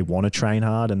because they want to train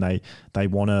hard and they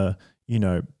want to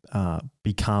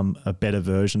become a better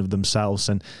version of themselves.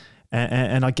 And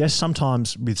I guess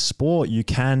sometimes with sport you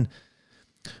can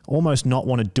almost not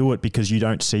want to do it because you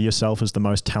don't see yourself as the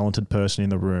most talented person in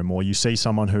the room, or you see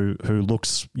someone who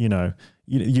looks, you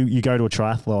go to a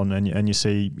triathlon and you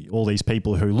see all these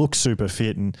people who look super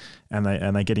fit and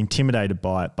they get intimidated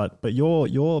by it. But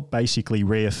you're basically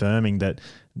reaffirming that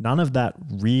none of that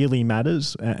really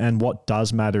matters. And what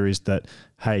does matter is that,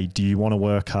 hey, do you want to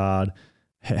work hard?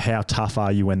 How tough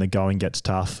are you when the going gets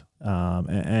tough?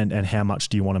 And how much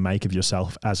do you want to make of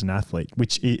yourself as an athlete?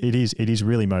 Which it is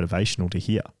really motivational to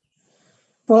hear.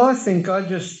 Well, I think I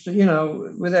just,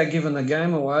 without giving the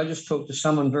game away, I just talked to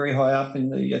someone very high up in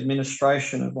the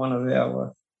administration of one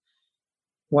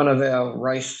of our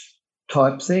race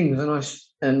type things,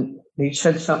 and he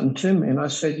said something to me, and I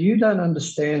said, "You don't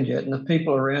understand yet, and the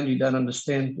people around you don't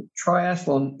understand. That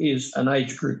triathlon is an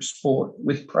age group sport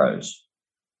with pros."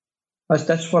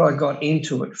 That's what I got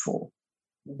into it for,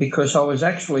 because I was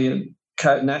actually a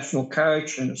national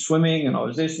coach and swimming, and I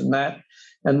was this and that.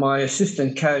 And my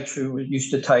assistant coach, who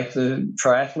used to take the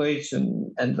triathletes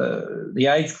and the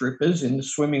age groupers in the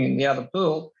swimming in the other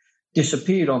pool,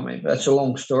 disappeared on me. That's a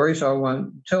long story, so I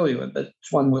won't tell you it.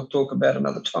 That's one we'll talk about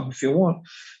another time if you want.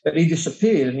 But he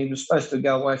disappeared, and he was supposed to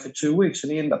go away for 2 weeks,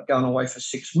 and he ended up going away for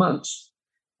 6 months.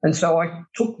 And so I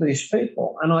took these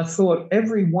people, and I thought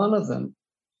every one of them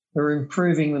are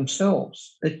improving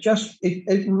themselves. It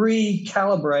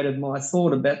recalibrated my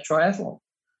thought about triathlon,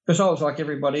 because I was like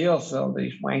everybody else. Oh,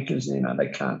 these wankers, they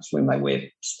can't swim, they wear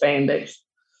spandex.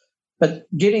 But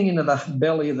getting into the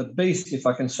belly of the beast, if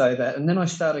I can say that, and then I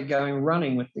started going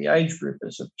running with the age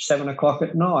groupers at 7 o'clock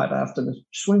at night after the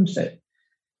swim set.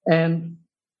 And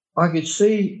I could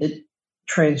see it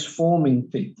transforming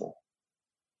people,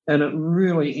 and it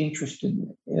really interested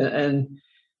me.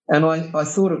 And I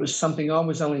thought it was something I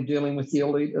was only dealing with the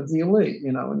elite of the elite,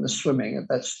 in the swimming at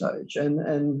that stage.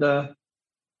 And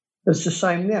it's the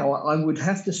same now. I would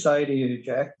have to say to you,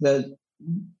 Jack, that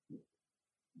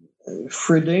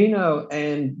Frodeno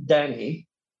and Danny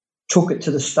took it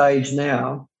to the stage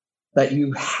now that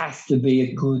you have to be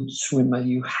a good swimmer.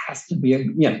 You have to be a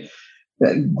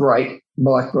great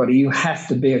bike rider. You have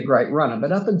to be a great runner.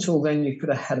 But up until then, you could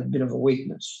have had a bit of a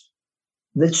weakness.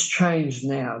 That's changed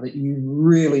now, that you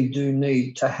really do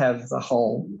need to have the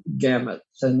whole gamut.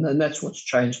 And that's what's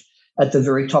changed at the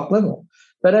very top level.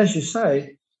 But as you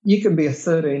say, you can be a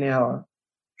 13-hour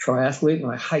triathlete,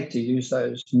 and I hate to use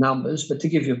those numbers, but to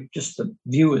give you just the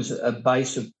viewers a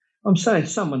base of, I'm saying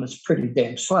someone that's pretty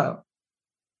damn slow.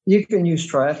 You can use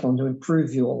triathlon to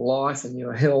improve your life and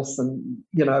your health and,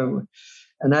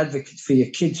 an advocate for your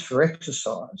kids for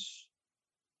exercise.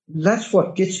 That's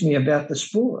what gets me about the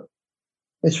sport.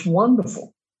 It's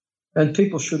wonderful. And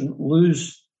people shouldn't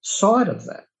lose sight of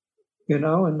that,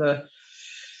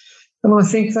 and I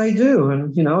think they do.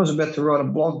 And, I was about to write a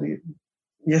blog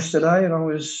yesterday, and I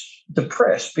was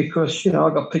depressed because, I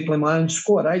got people in my own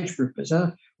squad, age groupers.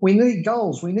 We need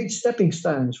goals. We need stepping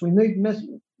stones. We need,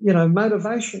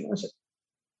 motivation. I said,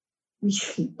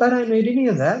 they don't need any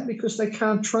of that, because they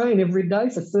can't train every day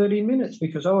for 30 minutes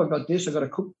because, I've got this, I've got to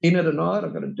cook dinner tonight,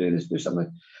 I've got to do this, do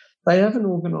something. They haven't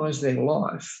organised their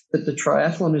life that the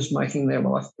triathlon is making their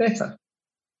life better.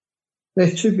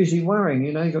 They're too busy worrying.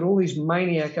 You've got all these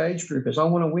maniac age groupers. I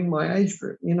want to win my age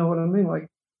group. You know what I mean? Like,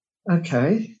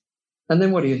 okay. And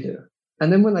then what do you do?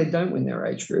 And then when they don't win their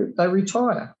age group, they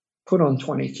retire, put on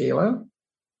 20 kilo.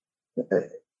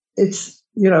 It's,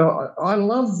 I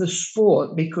love the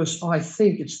sport because I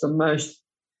think it's the most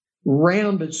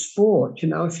rounded sport.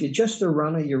 If you're just a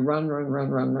runner, you run.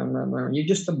 You're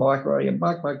just a bike rider, you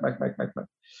bike.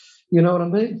 You know what I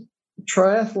mean?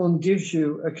 Triathlon gives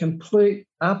you a complete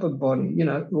upper body,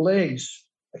 legs,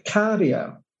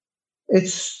 cardio.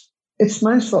 It's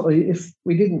most likely, if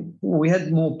we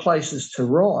had more places to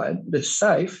ride that's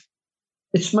safe,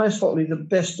 it's most likely the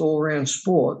best all-round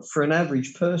sport for an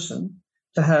average person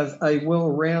to have a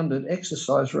well-rounded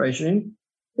exercise regime.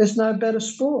 There's no better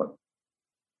sport.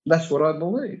 That's what I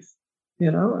believe,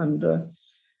 and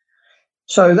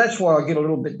so that's why I get a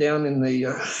little bit down in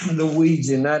the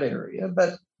weeds in that area.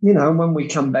 But, when we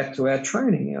come back to our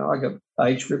training, I got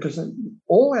age groupers, and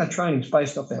all our training is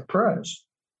based off our pros.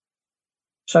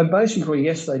 So basically,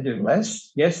 yes, they do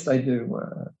less. Yes, they do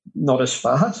not as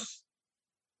fast,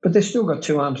 but they've still got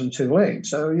 2 arms and 2 legs.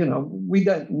 So, we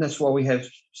don't, and that's why we have,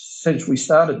 since we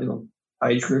started doing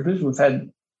age groupers, we've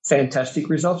had fantastic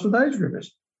results with age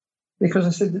groupers. Because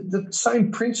I said the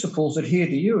same principles adhere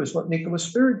to you as what Nicola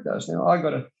Spirig does. Now, I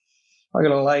got a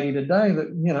lady today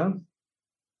that,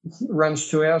 runs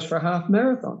 2 hours for a half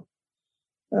marathon.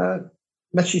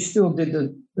 But she still did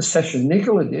the session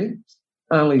Nicola did,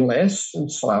 only less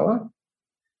and slower.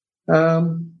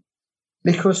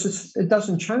 because it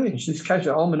doesn't change. This coach,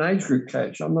 I'm an age group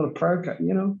coach. I'm not a pro coach,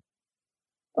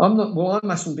 I'm not, well, I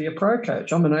mustn't be a pro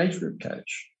coach. I'm an age group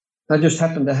coach. I just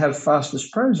happen to have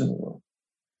fastest pros in the world.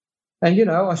 And,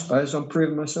 I suppose I'm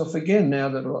proving myself again now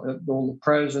that all the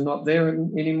pros are not there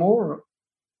anymore.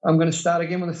 I'm going to start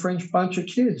again with a French bunch of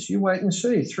kids. You wait and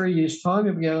see. 3 years' time,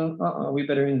 you'll be going, we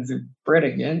better interview Brett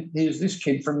again. Here's this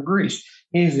kid from Greece.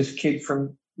 Here's this kid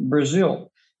from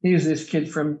Brazil. Here's this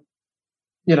kid from,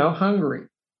 Hungary.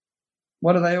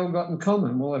 What have they all got in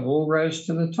common? Well, they've all rose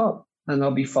to the top, and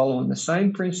they'll be following the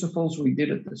same principles. We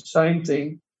did it, the same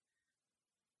thing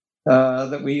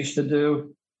that we used to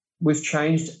do. We've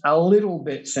changed a little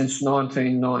bit since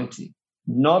 1990.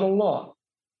 Not a lot,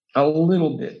 a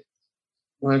little bit.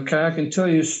 Okay, I can tell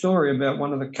you a story about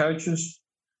one of the coaches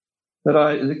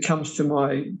that comes to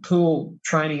my pool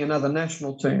training another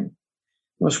national team.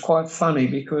 It was quite funny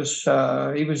because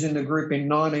he was in the group in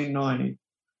 1990,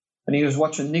 and he was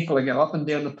watching Nicola go up and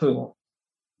down the pool.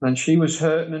 And she was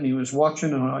hurting, and he was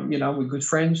watching, and we're good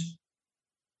friends.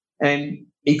 And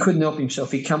he couldn't help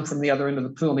himself. He come from the other end of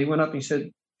the pool, and he went up and he said,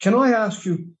 "Can I ask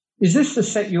you, is this the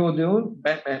set you're doing?"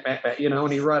 Bat, bat, bat, bat,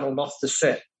 and he rattled off the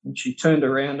set. And she turned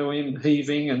around to him,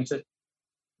 heaving, and said,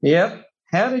 "Yep,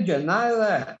 how did you know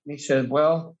that?" And he said,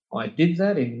 "Well, I did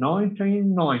that in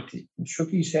 1990." And shook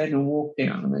his head and walked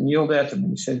down, and then yelled out to me.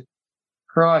 He said,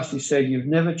 "Christ," he said, "you've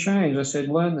never changed." I said,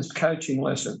 "Learn this coaching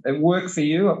lesson. It worked for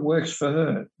you, it works for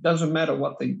her. It doesn't matter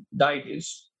what the date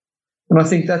is." And I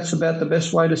think that's about the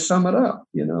best way to sum it up.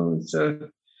 It's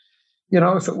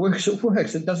if it works, it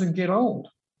works. It doesn't get old.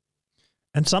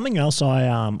 And something else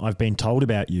I've been told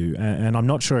about you, and I'm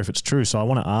not sure if it's true, so I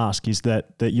want to ask, is that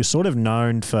you're sort of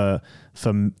known for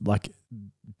like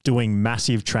doing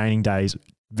massive training days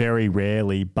very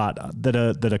rarely, but that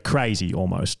are crazy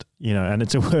almost, and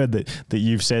it's a word that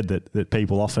you've said that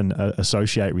people often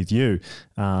associate with you.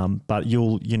 But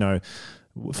you'll,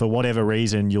 for whatever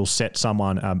reason, you'll set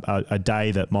someone a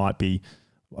day that might be,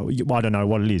 I don't know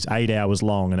what it is, 8 hours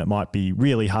long, and it might be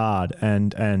really hard,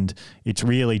 and it's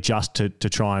really just to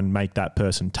try and make that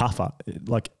person tougher.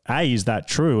 Like, A, is that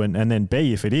true? And then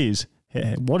B, if it is,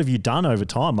 what have you done over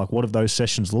time? Like, what have those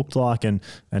sessions looked like, and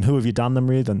who have you done them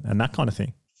with, and that kind of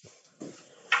thing?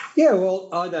 Yeah, well,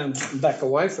 I don't back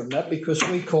away from that, because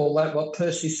we call that what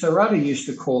Percy Cerruti used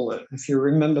to call it. If you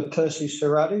remember Percy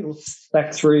Cerruti,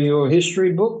 back through your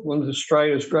history book, one of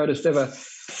Australia's greatest ever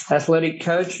athletic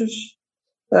coaches,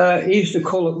 he used to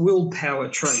call it willpower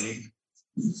training.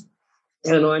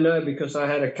 And I know because I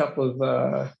had a couple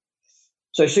of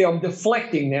so see, I'm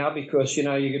deflecting now because, you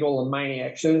get all the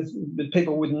maniacs. But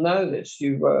people wouldn't know this.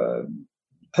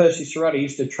 Percy Cerruti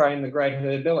used to train the great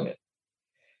Herb Elliott.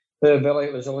 Herb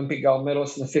Elliott was Olympic gold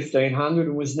medalist in the 1500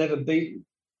 and was never beaten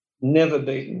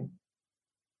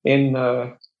in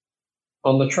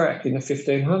on the track in the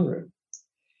 1500.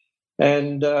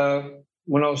 And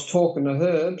when I was talking to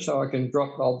Herb, so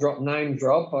I'll name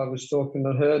drop. I was talking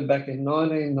to Herb back in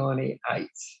 1998.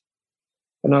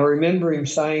 And I remember him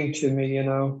saying to me,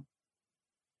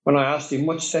 when I asked him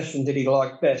what session did he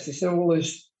like best, he said, "Well,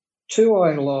 there's two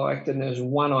I liked and there's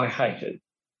one I hated."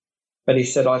 But he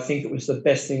said, "I think it was the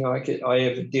best thing I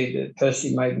ever did.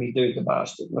 Percy made me do, the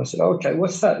bastard." And I said, "Okay,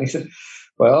 what's that?" And he said,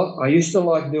 "Well, I used to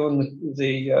like doing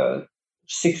the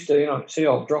 16,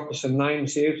 I'll drop us some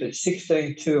names here, but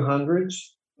 16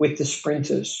 200s with the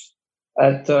sprinters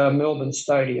at Melbourne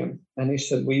Stadium." And he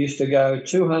said, "We used to go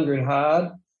 200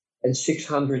 hard and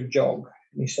 600 jog."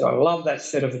 And he said, "I love that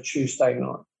set of a Tuesday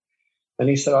night." And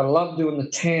he said, "I love doing the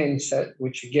tan set,"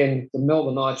 which, again, the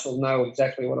Melbourneites will know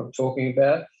exactly what I'm talking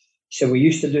about. He said, "We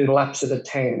used to do laps of the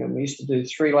tan, and we used to do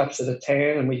 3 laps of the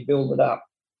tan, and we build it up."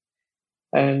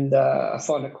 And I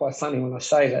find it quite funny when I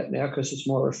say that now, because it's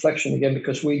more reflection again,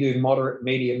 because we do moderate,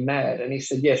 medium, mad. And he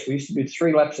said, "Yes, we used to do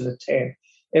 3 laps of the tan.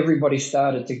 Everybody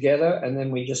started together, and then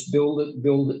we just build it.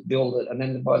 And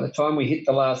then by the time we hit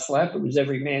the last lap, it was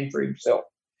every man for himself."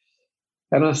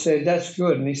 And I said, "That's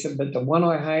good." And he said, "But the one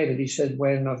I hated," he said,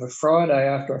 "when of a Friday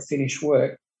after I finished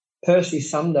work, Percy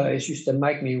some days used to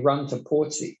make me run to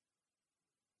Portsea."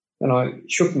 And I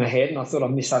shook my head, and I thought I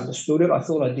misunderstood it. I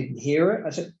thought I didn't hear it. I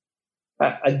said,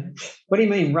 "What do you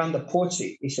mean run to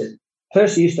Portsea?" He said,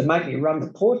 "Percy used to make me run to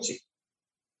Portsea."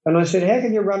 And I said, "How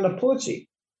can you run to Portsea?"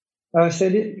 I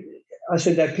said,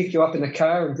 "They pick you up in the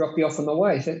car and drop you off on the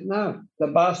way." He said, "No, the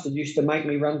bastard used to make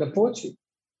me run to Portsea."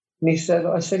 And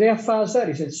I said, "How far is that?"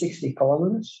 He said, 60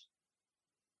 kilometres.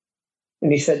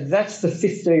 And he said, "That's the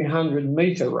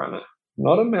 1,500-metre runner,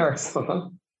 not a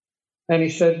marathoner." And he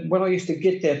said, "When I used to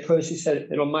get there," Percy said,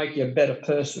 "it'll make you a better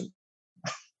person."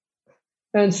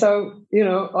 And so,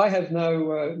 I have no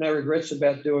regrets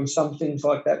about doing some things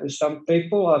like that with some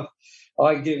people.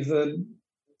 I give,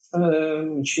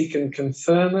 she can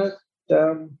confirm it,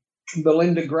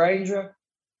 Belinda Granger,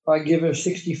 I give her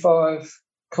 65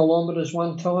 kilometres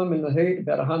one time in the heat,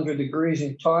 about 100 degrees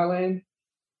in Thailand.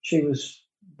 She was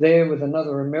there with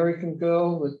another American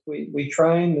girl that we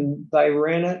trained, and they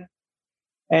ran it.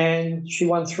 And she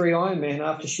won 3 Ironman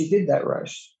after she did that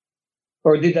race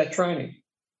or did that training.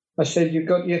 I said,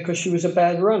 because she was a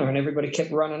bad runner, and everybody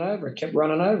kept running over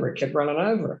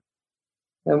her.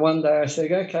 And one day I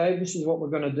said, okay, this is what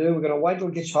we're going to do. We're going to wait till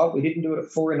it gets hot. We didn't do it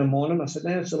at 4 a.m. I said,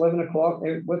 now it's 11 o'clock.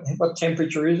 What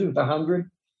temperature is it? It's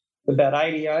 100, about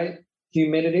 88,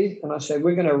 humidity. And I said,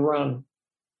 we're going to run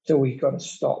till we got to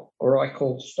stop, or I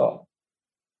called stop.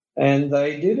 And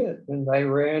they did it, and they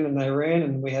ran,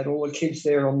 and we had all the kids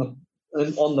there on the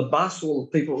bus, all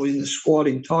the people in the squad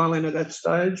in Thailand at that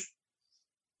stage.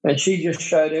 And she just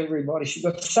showed everybody. She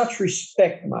got such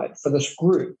respect, mate, for this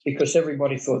group, because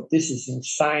everybody thought this is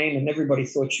insane, and everybody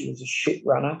thought she was a shit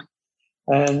runner,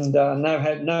 and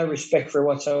had no respect for her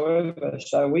whatsoever.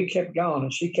 So we kept going,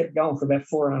 and she kept going for about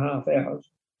 4.5 hours.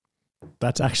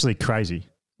 That's actually crazy.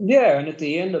 Yeah, and at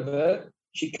the end of it,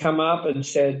 she come up and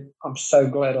said, I'm so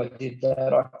glad I did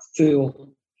that. I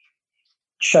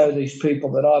show these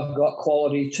people that I've got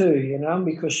quality too,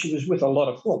 because she was with a lot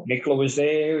of, Nicola was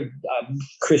there,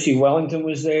 Chrissie Wellington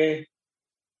was there,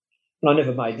 and I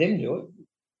never made them do it.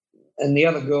 And the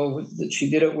other girl that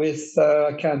she did it with,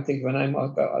 I can't think of her name.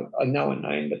 I know her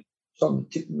name, but it's on the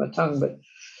tip of my tongue.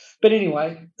 But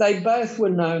anyway, they both were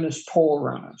known as poor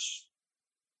runners.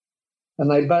 And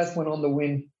they both went on to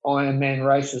win Ironman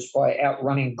races by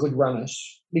outrunning good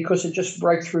runners, because it just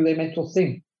broke through their mental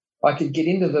thing. I could get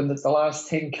into them at the last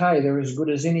 10K. They're as good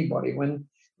as anybody. When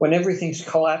everything's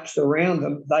collapsed around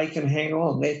them, they can hang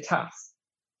on. They're tough.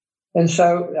 And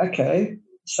so, okay,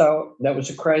 so that was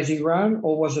a crazy run,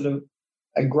 or was it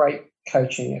a great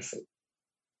coaching effort?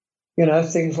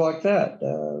 Things like that.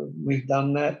 We've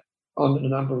done that on a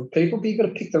number of people, but you've got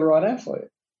to pick the right athlete.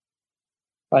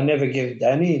 I never give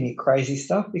Danny any crazy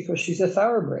stuff because she's a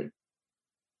thoroughbred.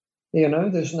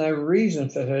 There's no reason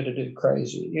for her to do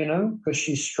crazy, because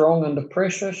she's strong under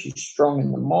pressure. She's strong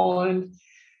in the mind.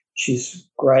 She's a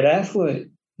great athlete,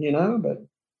 but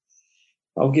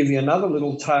I'll give you another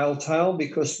little tale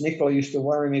because Nicola used to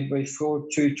worry me before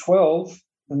 2:12,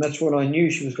 and that's when I knew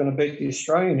she was going to beat the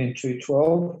Australian in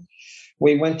 2:12.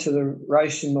 We went to the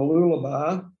race in the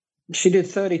Lullaby. She did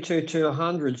 32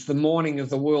 200s the morning of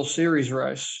the World Series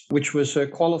race, which was her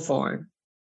qualifying.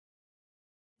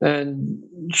 And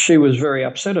she was very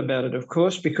upset about it, of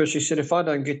course, because she said, if I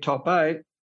don't get top 8,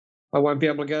 I won't be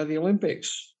able to go to the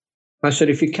Olympics. I said,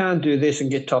 if you can't do this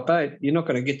and get top 8, you're not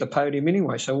going to get the podium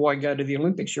anyway, so why go to the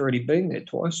Olympics? You've already been there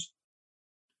twice.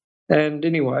 And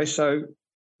anyway, so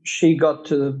she got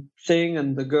to the thing,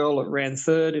 and the girl that ran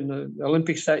third in the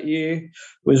Olympics that year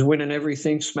was winning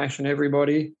everything, smashing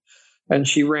everybody. And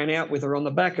she ran out with her on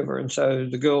the back of her. And so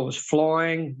the girl was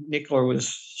flying. Nicola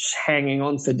was hanging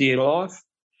on for dear life.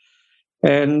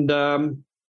 And,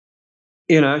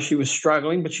 she was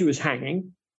struggling, but she was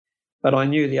hanging. But I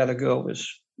knew the other girl was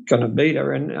going to beat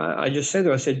her. And I just said to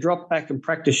her, I said, drop back and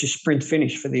practice your sprint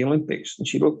finish for the Olympics. And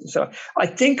she looked and said, I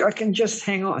think I can just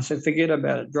hang on. I said, forget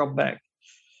about it, drop back.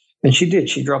 And she did.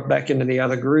 She dropped back into the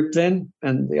other group then.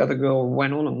 And the other girl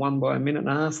went on and won by 1.5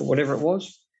 minutes or whatever it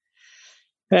was.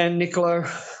 And Nicola,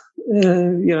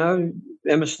 Emma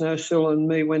Snowsill and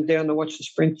me went down to watch the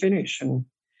sprint finish. And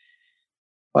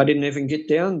I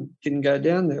didn't go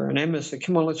down there. And Emma said,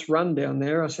 come on, let's run down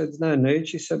there. I said, no need.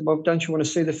 She said, well, don't you want to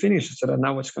see the finish? I said, I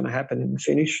know what's going to happen in the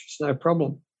finish. It's no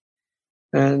problem.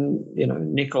 And,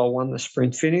 Nicola won the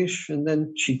sprint finish, and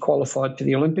then she qualified for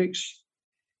the Olympics.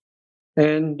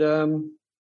 And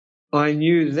I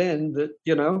knew then that,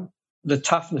 the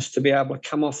toughness to be able to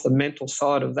come off the mental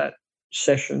side of that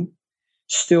session,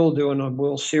 still doing a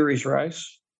World Series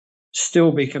race,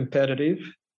 still be competitive,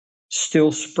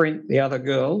 still sprint the other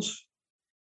girls,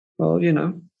 well,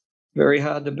 very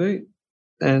hard to beat.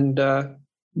 And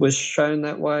was shown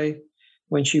that way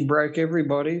when she broke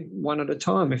everybody one at a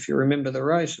time. If you remember the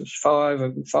race, it was 5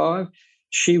 over 5.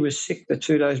 She was sick the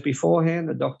 2 days beforehand.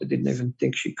 The doctor didn't even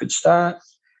think she could start,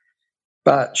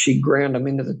 but she ground them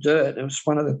into the dirt. It was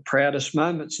one of the proudest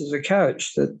moments as a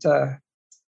coach that,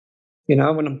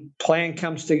 when a plan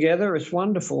comes together, it's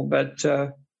wonderful. But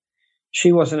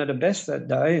she wasn't at her best that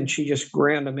day, and she just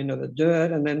ground them into the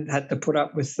dirt, and then had to put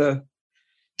up with the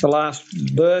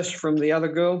last burst from the other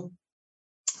girl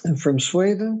and from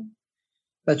Sweden,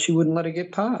 but she wouldn't let her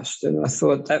get past. And I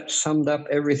thought that summed up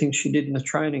everything she did in the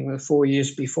training the 4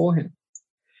 years beforehand.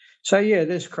 So, yeah,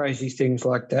 there's crazy things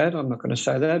like that. I'm not going to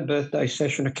say that. Birthday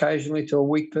session occasionally to a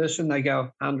weak person, they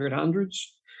go 100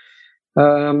 hundreds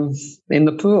in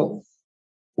the pool.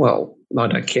 Well, I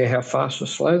don't care how fast or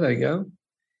slow they go,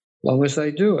 as long as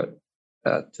they do it.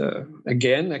 But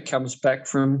again, that comes back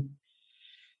from,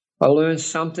 I learned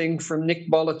something from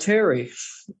Nick Bollettieri,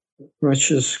 which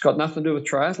has got nothing to do with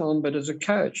triathlon, but as a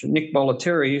coach. And Nick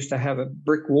Bollettieri used to have a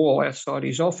brick wall outside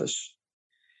his office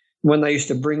when they used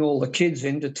to bring all the kids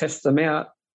in to test them out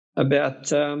about,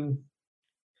 staying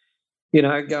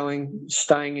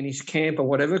in his camp or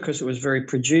whatever, because it was very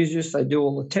prestigious. They do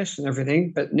all the tests and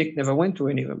everything, but Nick never went to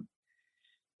any of them.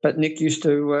 But Nick used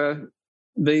to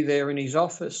be there in his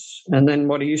office. And then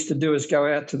what he used to do is go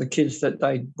out to the kids that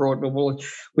they brought. Well,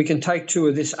 we can take 2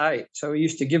 of this 8. So he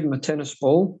used to give them a tennis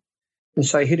ball and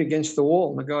say, hit against the wall.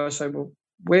 And the guy would say, well,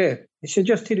 where? He said,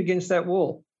 just hit against that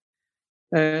wall.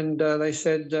 And they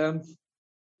said,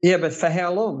 yeah, but for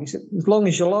how long? He said, as long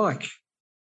as you like.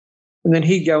 And then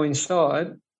he'd go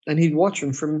inside and he'd watch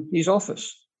them from his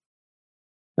office.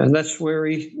 And that's where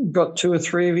he got 2 or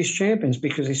 3 of his champions,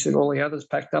 because he said all the others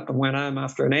packed up and went home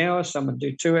after an hour. Some would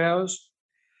do 2 hours.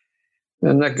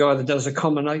 And that guy that does a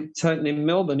commentating in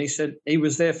Melbourne, he said he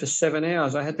was there for 7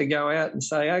 hours. I had to go out and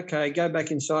say, okay, go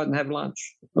back inside and have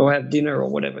lunch or have dinner or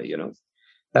whatever,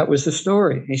 That was the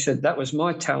story. He said, that was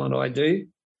my talent ID.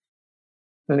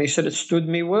 And he said, it stood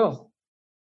me well.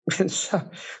 And so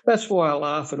that's why I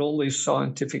laugh at all this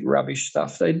scientific rubbish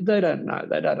stuff. They don't know.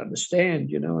 They don't understand,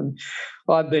 And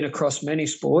I've been across many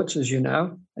sports, as you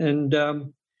know, and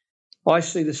I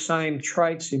see the same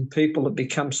traits in people that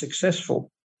become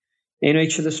successful in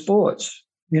each of the sports.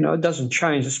 It doesn't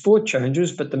change. The sport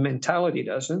changes, but the mentality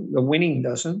doesn't. The winning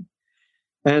doesn't.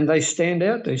 And they stand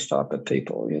out, these type of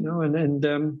people, and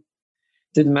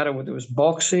didn't matter whether it was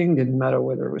boxing, didn't matter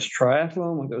whether it was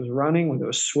triathlon, whether it was running, whether it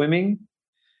was swimming.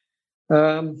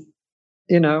 They're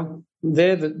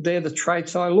the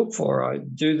traits I look for. I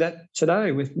do that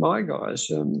today with my guys,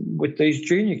 with these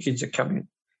junior kids that come in.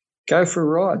 Go for a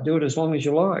ride, do it as long as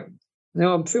you like.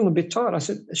 Now, I'm feeling a bit tired. I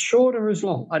said, as short or as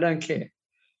long, I don't care.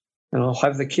 And I'll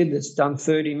have the kid that's done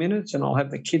 30 minutes, and I'll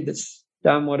have the kid that's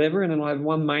done whatever, and then I'll have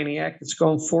one maniac that's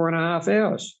gone 4.5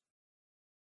 hours.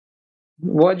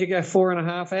 Why'd you go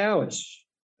 4.5 hours?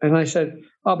 And they said,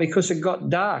 because it got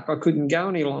dark. I couldn't go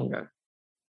any longer.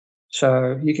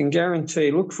 So you can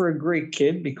guarantee, look for a Greek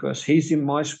kid, because he's in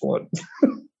my squad.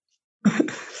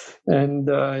 And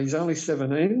he's only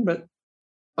 17, but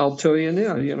I'll tell you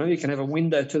now, you can have a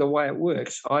window to the way it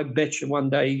works. I bet you one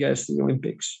day he goes to the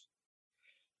Olympics,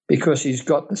 because he's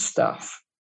got the stuff.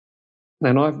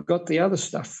 And I've got the other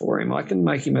stuff for him. I can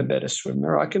make him a better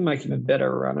swimmer. I can make him a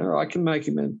better runner. I can make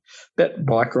him a better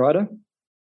bike rider.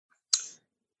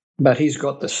 But he's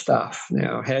got the stuff.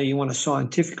 Now, how you want to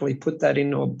scientifically put that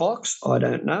into a box, I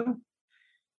don't know.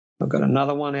 I've got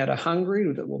another one out of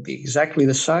Hungary that will be exactly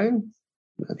the same.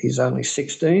 But he's only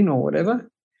 16 or whatever.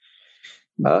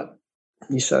 But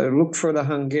so look for the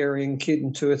Hungarian kid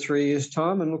in 2 or 3 years'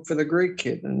 time, and look for the Greek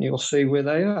kid, and you'll see where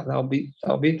they are. They'll be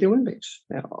at the Olympics.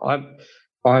 Now,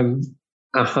 I'm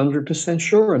 100%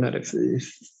 sure on it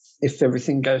if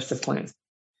everything goes to plan.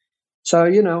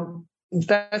 So,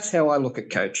 that's how I look at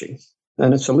coaching,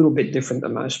 and it's a little bit different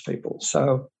than most people.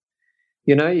 So,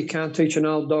 you can't teach an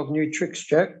old dog new tricks,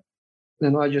 Jack,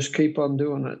 and I just keep on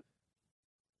doing it.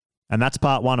 And that's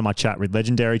part 1 of my chat with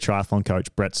legendary triathlon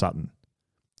coach Brett Sutton.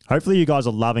 Hopefully you guys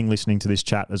are loving listening to this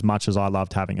chat as much as I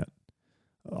loved having it.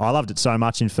 I loved it so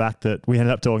much, in fact, that we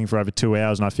ended up talking for over 2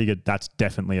 hours, and I figured that's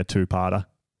definitely a 2-parter.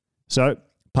 So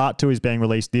part 2 is being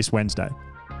released this Wednesday.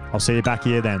 I'll see you back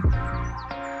here then.